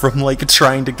off from like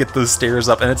trying to get those stairs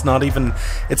up, and it's not even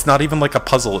like a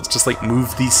puzzle. It's just like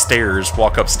move these stairs,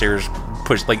 walk upstairs,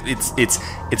 push. Like it's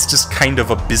just kind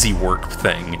of a busy work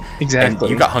thing. Exactly.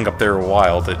 And you got hung up there a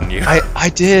while, didn't you? I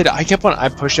did. I kept on. I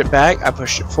pushed it back. I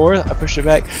pushed it forward. I pushed it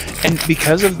back, and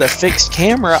because of the fixed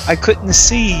camera, I couldn't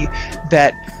see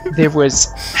that there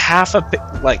was half a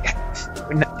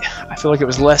I feel like it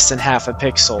was less than half a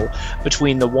pixel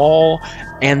between the wall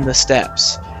and the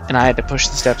steps, and I had to push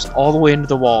the steps all the way into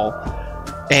the wall,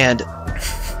 and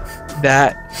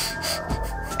I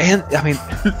mean,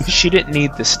 she didn't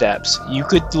need the steps. You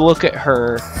could look at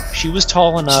her. She was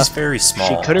tall enough. She's very small.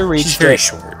 She could have reached She's very it.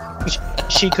 short.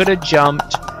 She could have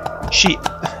jumped.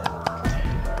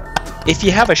 If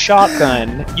you have a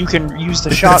shotgun, you can use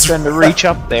the shotgun to reach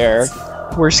up there.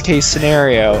 Worst case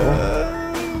scenario.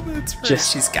 That's right.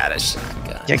 She's got a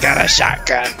shotgun. You got a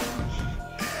shotgun.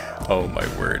 Oh my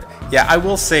word. Yeah, I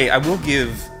will say, I will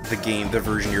give the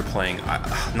version you're playing,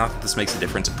 not that this makes a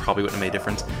difference, it probably wouldn't have made a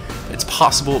difference. It's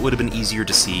possible it would have been easier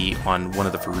to see on one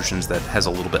of the versions that has a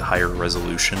little bit higher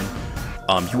resolution.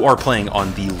 You are playing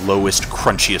on the lowest,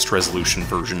 crunchiest resolution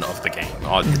version of the game,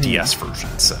 on the DS version,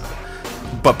 so.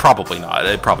 But probably not.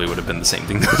 It probably would have been the same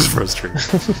thing that was frustrating.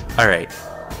 Alright.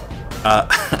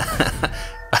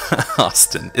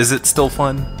 Austin, is it still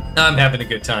fun? I'm having a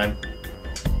good time.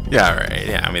 Yeah, right.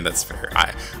 Yeah, I mean, that's fair.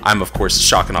 I'm of course,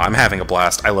 shock and awe. I'm having a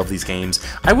blast. I love these games.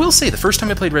 I will say, the first time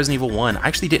I played Resident Evil 1, I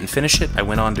actually didn't finish it. I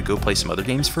went on to go play some other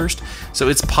games first. So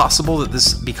it's possible that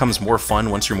this becomes more fun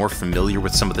once you're more familiar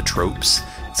with some of the tropes.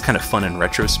 It's kind of fun in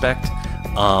retrospect.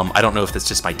 I don't know if that's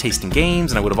just my taste in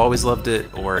games, and I would have always loved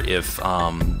it, or if,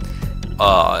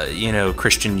 you know,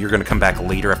 Christian, you're going to come back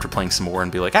later after playing some more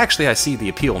and be like, actually, I see the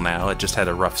appeal now. It just had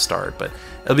a rough start, but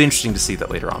it'll be interesting to see that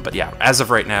later on. But yeah, as of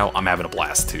right now, I'm having a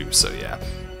blast too, so yeah.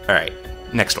 Alright,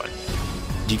 next one.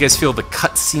 Do you guys feel the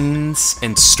cutscenes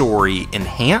and story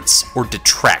enhance or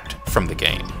detract from the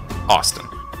game? Austin.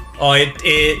 Oh,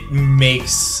 it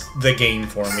makes the game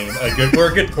for me.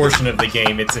 For a good portion of the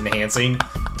game, it's enhancing.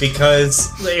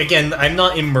 Because, again, I'm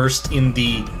not immersed in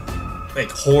the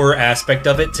horror aspect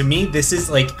of it. To me, this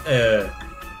is like a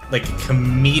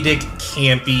comedic,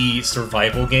 campy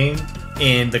survival game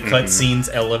and the cutscenes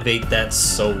elevate that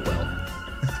so well.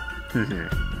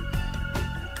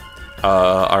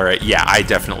 All right, yeah, I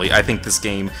think this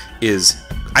game is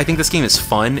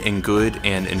fun and good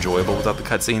and enjoyable without the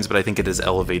cutscenes, but I think it is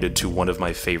elevated to one of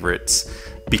my favorites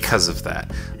because of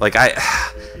that.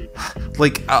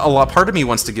 Part of me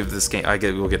wants to give this game, we'll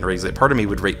get into ratings later, part of me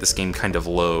would rate this game kind of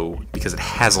low because it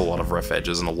has a lot of rough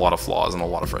edges and a lot of flaws and a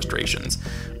lot of frustrations,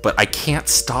 but I can't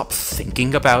stop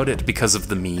thinking about it because of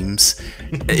the memes.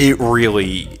 It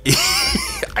really,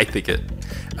 I think it...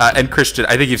 and Christian,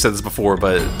 I think you've said this before,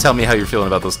 but tell me how you're feeling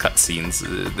about those cutscenes.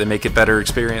 They make it better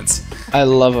experience? I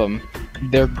love them.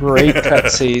 They're great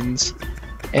cutscenes,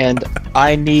 and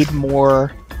I need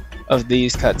more of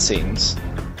these cutscenes.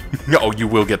 Oh, you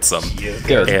will get some.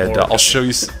 Good. And I'll show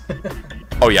you...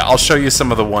 Oh yeah, I'll show you some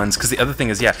of the ones, because the other thing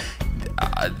is,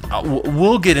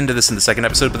 we'll get into this in the second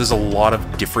episode, but there's a lot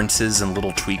of differences and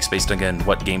little tweaks based on, again,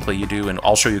 what gameplay you do, and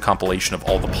I'll show you a compilation of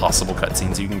all the possible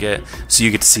cutscenes you can get, so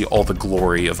you get to see all the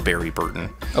glory of Barry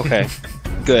Burton. Okay,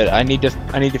 good. I need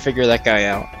to figure that guy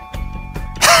out.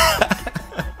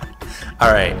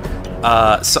 All right,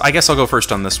 so I guess I'll go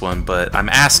first on this one, but I'm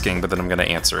asking, but then I'm going to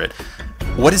answer it.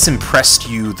 What has impressed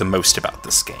you the most about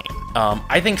this game?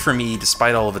 I think for me,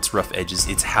 despite all of its rough edges,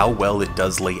 it's how well it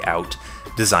does lay out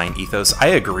design ethos. I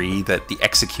agree that the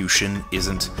execution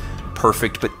isn't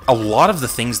perfect, but a lot of the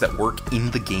things that work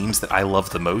in the games that I love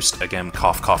the most, again,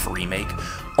 cough cough remake,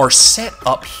 are set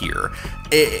up here.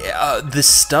 The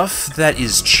stuff that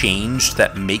is changed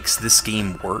that makes this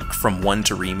game work from 1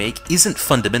 to remake isn't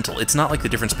fundamental. It's not like the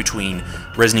difference between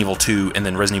Resident Evil 2 and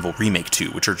then Resident Evil Remake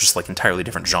 2, which are just like entirely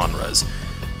different genres.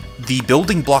 The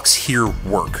building blocks here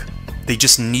work. They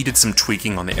just needed some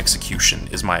tweaking on the execution,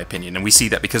 is my opinion, and we see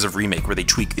that because of Remake, where they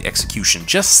tweak the execution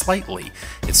just slightly.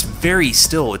 It's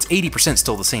 80%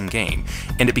 still the same game,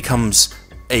 and it becomes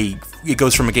it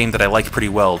goes from a game that I like pretty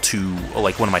well to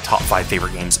like one of my top 5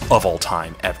 favorite games of all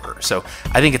time ever. So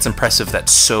I think it's impressive that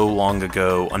so long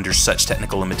ago, under such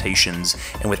technical limitations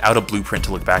and without a blueprint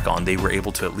to look back on, they were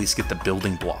able to at least get the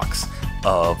building blocks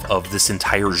of this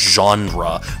entire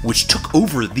genre, which took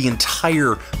over the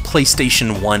entire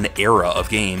PlayStation 1 era of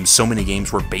games. So many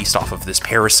games were based off of this.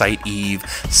 Parasite Eve,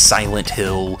 Silent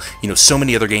Hill, so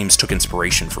many other games took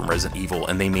inspiration from Resident Evil,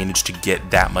 and they managed to get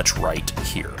that much right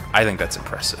here. I think that's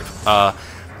impressive.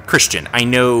 Christian, I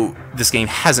know this game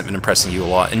hasn't been impressing you a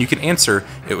lot, and you can answer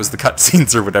it was the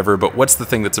cutscenes or whatever, but what's the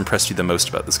thing that's impressed you the most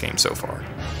about this game so far?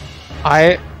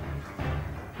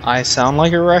 I sound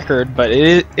like a record, but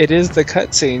it is the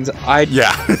cutscenes. I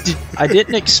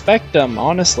didn't expect them,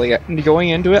 honestly. Going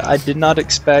into it, I did not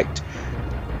expect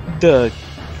the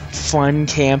fun,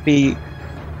 campy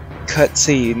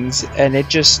cutscenes, and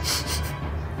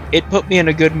it put me in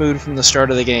a good mood from the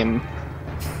start of the game.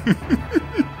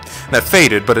 That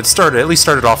faded, but it at least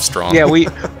started off strong. Yeah, we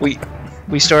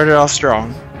started off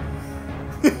strong.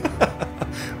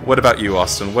 What about you,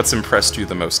 Austin? What's impressed you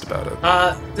the most about it?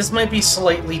 This might be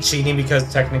slightly cheating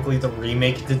because technically the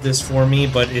remake did this for me,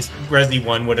 but Resident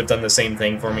 1 would have done the same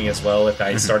thing for me as well if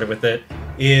I started with it,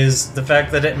 is the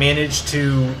fact that it managed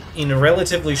to, in a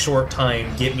relatively short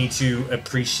time, get me to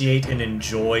appreciate and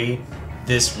enjoy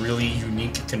this really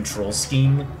unique control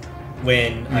scheme.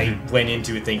 When I went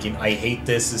into it thinking, I hate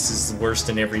this is the worst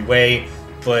in every way,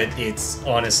 but it's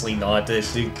honestly not.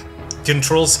 The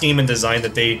control scheme and design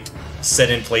that they set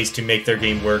in place to make their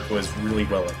game work was really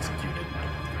well executed.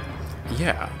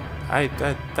 Yeah, I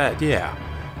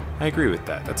agree with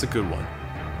that. That's a good one.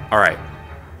 All right.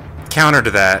 Counter to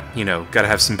that, gotta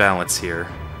have some balance here.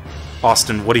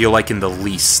 Austin, what do you like in the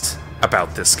least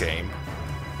about this game?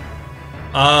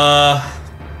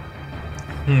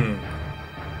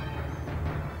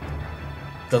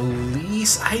 The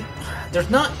least, there's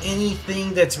not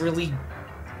anything that's really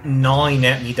gnawing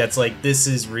at me that's like, this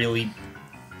is really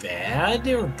bad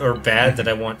or bad that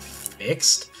I want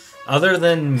fixed. Other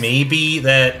than maybe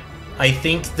that I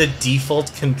think the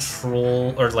default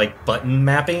control or like button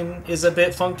mapping is a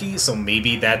bit funky, so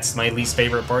maybe that's my least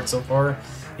favorite part so far,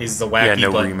 is the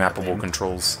wacky button remappable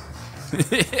controls.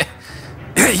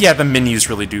 Yeah, the menus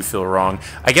really do feel wrong.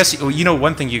 I guess,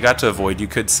 one thing you got to avoid, you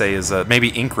could say, is maybe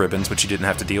ink ribbons, which you didn't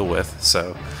have to deal with,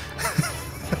 so...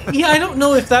 Yeah, I don't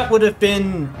know if that would have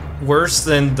been worse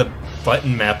than the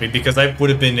button mapping, because I would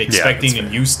have been expecting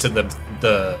and used to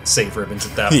the save ribbons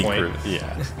at that point.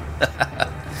 Yeah.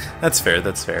 That's fair,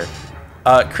 that's fair.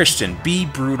 Christian, be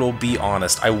brutal, be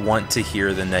honest. I want to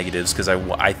hear the negatives, because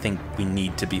I think we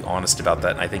need to be honest about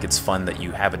that, and I think it's fun that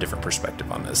you have a different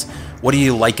perspective on this. What do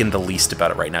you like in the least about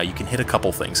it right now? You can hit a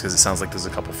couple things, because it sounds like there's a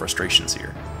couple frustrations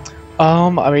here.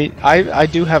 I mean, I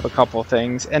do have a couple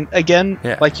things, and again,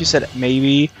 like you said,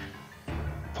 maybe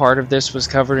part of this was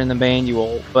covered in the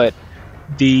manual, but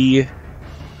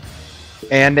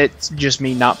and it's just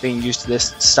me not being used to this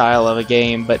style of a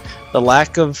game, but the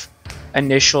lack of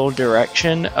initial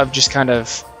direction of just kind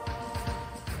of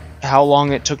how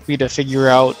long it took me to figure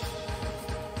out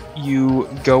you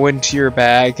go into your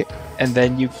bag and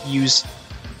then you use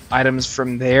items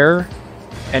from there,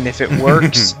 and if it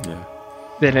works Yeah.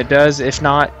 then it does, if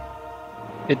not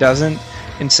it doesn't,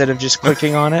 instead of just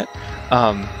clicking on it.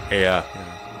 Yeah.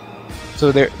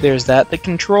 So there's that. The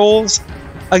controls,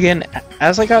 again,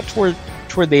 as I got toward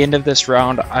the end of this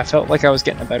round, I felt like I was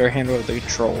getting a better handle of the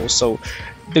controls. So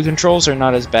the controls are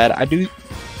not as bad.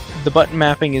 The button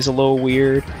mapping is a little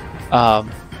weird.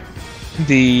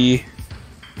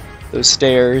 Those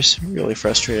stairs really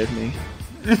frustrated me.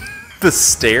 The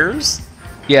stairs?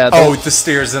 Yeah. The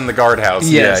stairs in the guardhouse.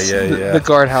 Yes, Yeah. the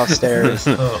guardhouse stairs.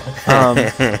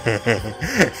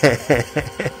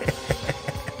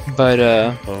 But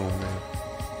Oh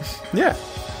man.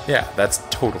 Yeah, that's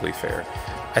totally fair.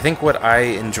 I think what I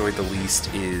enjoyed the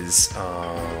least is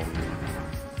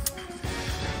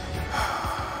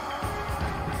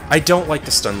I don't like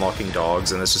the stun locking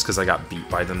dogs, and that's just because I got beat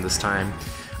by them this time.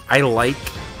 I like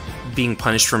being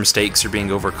punished for mistakes or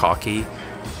being over cocky,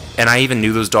 and I even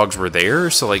knew those dogs were there,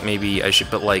 so like maybe I should,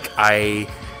 but like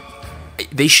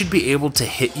they should be able to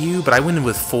hit you, but I went in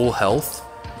with full health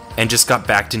and just got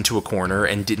backed into a corner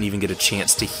and didn't even get a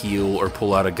chance to heal or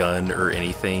pull out a gun or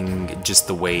anything, just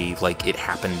the way like it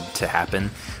happened to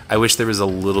happen. I wish there was a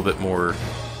little bit more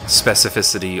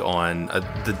specificity on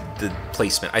the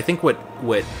placement. I think what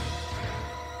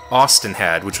Austin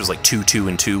had, which was like 2, 2,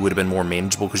 and 2, would have been more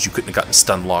manageable because you couldn't have gotten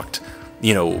stun locked,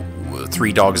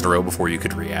 3 dogs in a row before you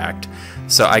could react.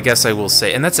 So I guess I will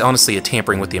say, and that's honestly a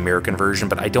tampering with the American version,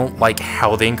 but I don't like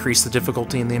how they increased the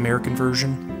difficulty in the American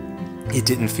version. It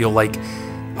didn't feel like,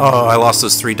 oh, I lost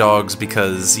those 3 dogs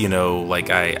because, like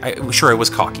I was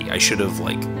cocky. I should have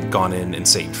like gone in and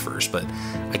saved first, but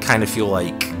I kind of feel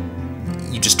like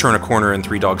you just turn a corner and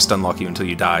 3 dogs stun lock you until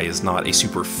you die is not a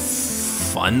super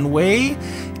fun way.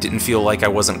 It didn't feel like I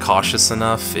wasn't cautious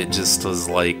enough. It just was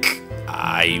like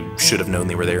I should have known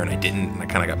they were there and I didn't, and I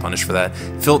kind of got punished for that.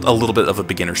 It felt a little bit of a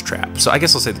beginner's trap. So I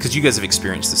guess I'll say, because you guys have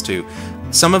experienced this too,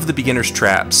 some of the beginner's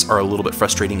traps are a little bit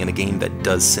frustrating in a game that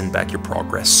does send back your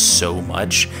progress so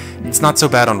much. It's not so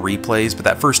bad on replays, but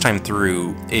that first time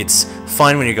through, it's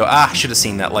fun when you go, I should have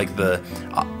seen that. Like the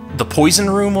poison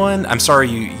room one, I'm sorry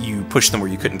you pushed them where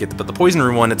you couldn't get them, but the poison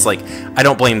room one, it's like, I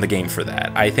don't blame the game for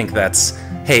that. I think that's,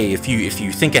 hey, if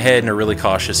you think ahead and are really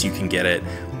cautious, you can get it.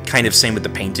 Kind of same with the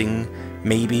painting,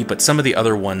 maybe, but some of the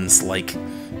other ones, like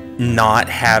not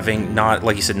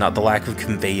like you said, not the lack of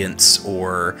conveyance,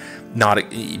 or not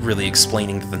really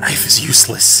explaining that the knife is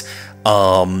useless,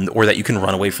 or that you can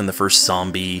run away from the first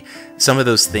zombie. Some of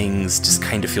those things just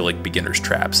kind of feel like beginner's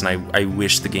traps, and I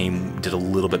wish the game did a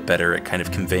little bit better at kind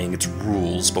of conveying its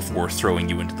rules before throwing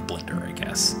you into the blender, I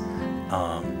guess.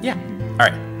 Yeah.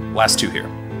 Alright, last 2 here.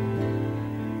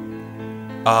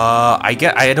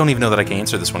 I don't even know that I can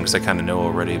answer this one because I kind of know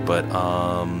already, but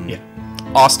yeah.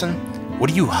 Austin,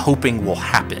 what are you hoping will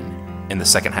happen in the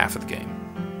second half of the game?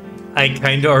 I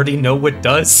kind of already know what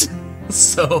does,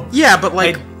 so... Yeah, but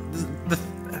like, the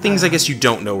things I guess you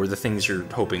don't know are the things you're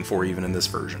hoping for even in this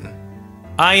version.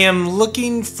 I am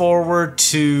looking forward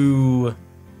to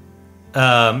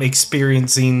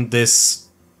experiencing this,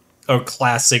 or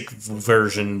classic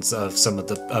versions of some of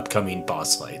the upcoming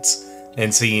boss fights,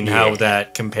 and seeing how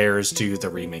that compares to the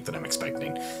remake that I'm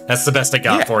expecting. That's the best I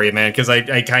got for you, man, because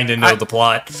I kind of know the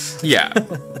plot. Yeah,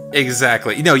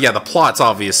 exactly. The plot's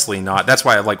obviously not. That's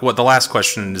why, like, what the last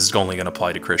question is only going to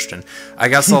apply to Christian. I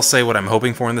guess I'll say what I'm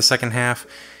hoping for in the second half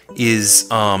is,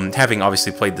 having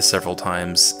obviously played this several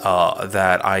times,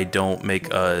 that I don't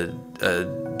make a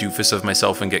doofus of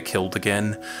myself and get killed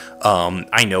again.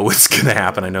 I know it's gonna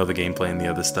happen. I know the gameplay and the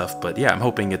other stuff, but yeah, I'm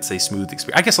hoping it's a smooth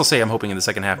experience. I guess I'll say I'm hoping in the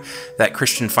second half that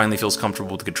Christian finally feels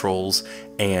comfortable with the controls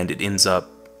and it ends up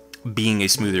being a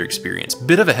smoother experience.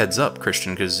 Bit of a heads up,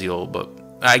 Christian, because but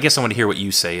I guess I want to hear what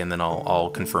you say, and then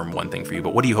I'll confirm one thing for you.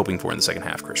 But what are you hoping for in the second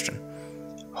half, Christian?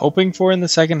 Hoping for in the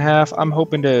second half, I'm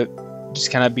hoping to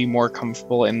just kind of be more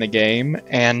comfortable in the game,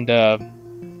 and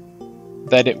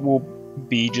that it will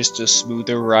be just a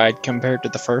smoother ride compared to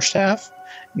the first half.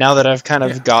 Now that I've kind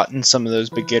of gotten some of those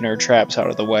beginner traps out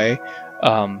of the way,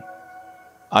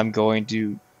 I'm going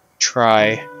to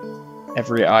try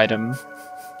every item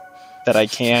that I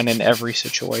can in every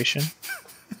situation,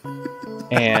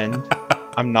 and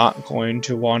I'm not going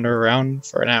to wander around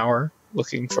for an hour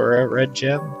looking for a red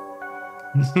gem.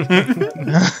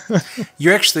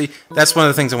 You're actually, that's one of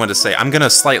the things I wanted to say. I'm going to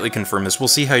slightly confirm this. We'll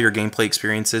see how your gameplay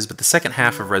experience is, but the second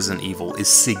half of Resident Evil is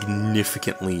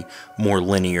significantly more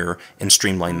linear and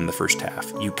streamlined than the first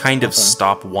half. You kind of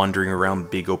stop wandering around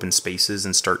big open spaces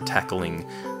and start tackling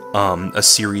a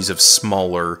series of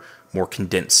smaller, more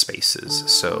condensed spaces.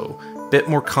 So, bit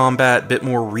more combat, bit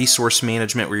more resource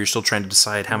management where you're still trying to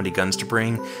decide how many guns to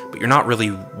bring, but you're not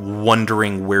really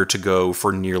wondering where to go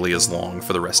for nearly as long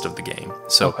for the rest of the game.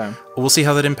 So we'll see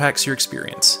how that impacts your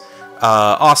experience.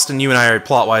 Austin, you and I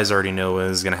plot-wise already know what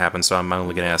is going to happen, so I'm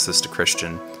only going to ask this to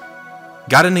Christian.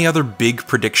 Got any other big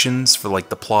predictions for like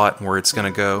the plot and where it's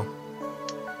going to go?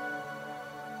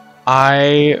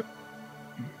 I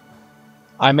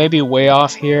may be way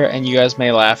off here, and you guys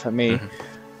may laugh at me.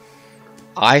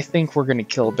 I think we're gonna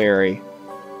kill Barry.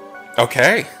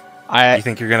 Okay. You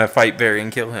think you're gonna fight Barry and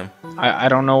kill him? I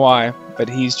don't know why, but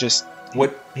he's just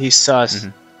he's sus.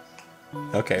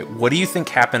 Okay. What do you think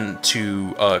happened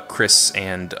to Chris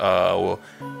and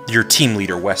your team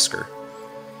leader Wesker?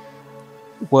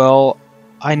 Well,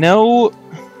 I know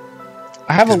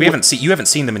I have you haven't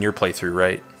seen them in your playthrough,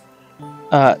 right?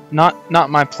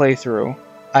 Not my playthrough.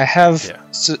 I have.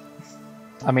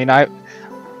 Yeah.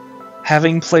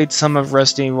 Having played some of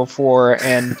Resident Evil 4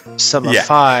 and some of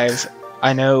 5,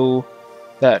 I know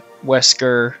that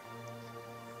Wesker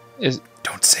is.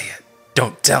 Don't say it.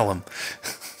 Don't tell him.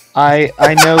 I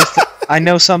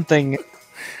know something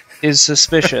is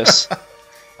suspicious.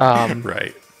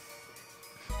 Right.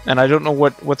 And I don't know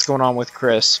what's going on with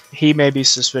Chris. He may be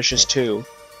suspicious too.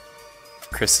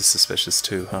 Chris is suspicious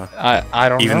too, huh? I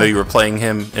don't know. Even though you were playing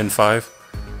him in 5?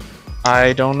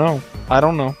 I don't know.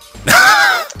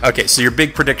 Okay, so your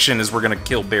big prediction is we're gonna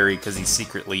kill Barry because he's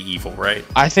secretly evil, right?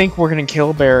 I think we're gonna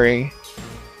kill Barry.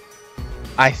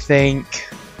 I think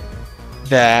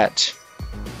that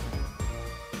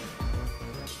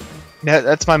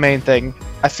that's my main thing.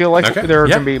 I feel like there are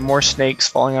gonna be more snakes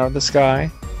falling out of the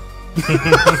sky.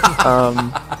 Oh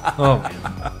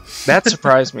man, that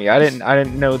surprised me. I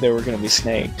didn't know there were gonna be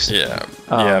snakes.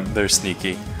 Yeah, they're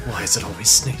sneaky. Why is it always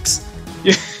snakes?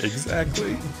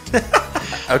 Exactly.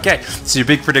 Okay, so your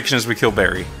big prediction is we kill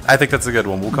Barry. I think that's a good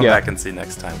one. We'll come back and see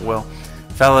next time. Well,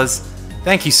 fellas,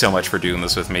 thank you so much for doing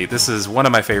this with me. This is one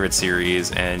of my favorite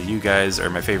series, and you guys are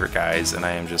my favorite guys, and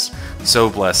I am just so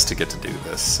blessed to get to do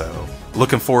this. So,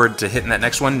 looking forward to hitting that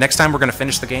next one. Next time we're going to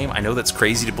finish the game. I know that's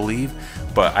crazy to believe,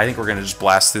 but I think we're going to just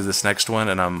blast through this next one,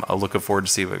 and I'm looking forward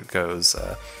to see what it goes.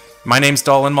 My name's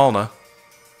Dallen Malna.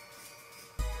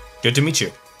 Good to meet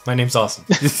you. My name's Austin.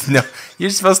 No, you're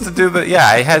supposed to do the... Yeah,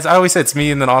 I always say it's me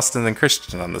and then Austin and then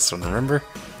Christian on this one, remember?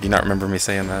 Do you not remember me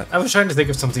saying that? I was trying to think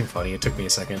of something funny. It took me a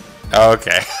second.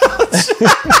 Okay.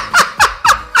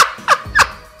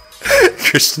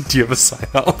 Christian, do you have a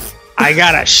sign-off? I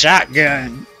got a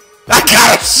shotgun.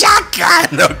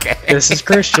 Okay. This is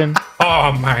Christian.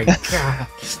 Oh my god.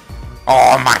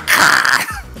 Oh my god.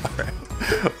 All right.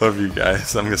 Love you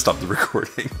guys. I'm going to stop the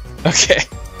recording. Okay.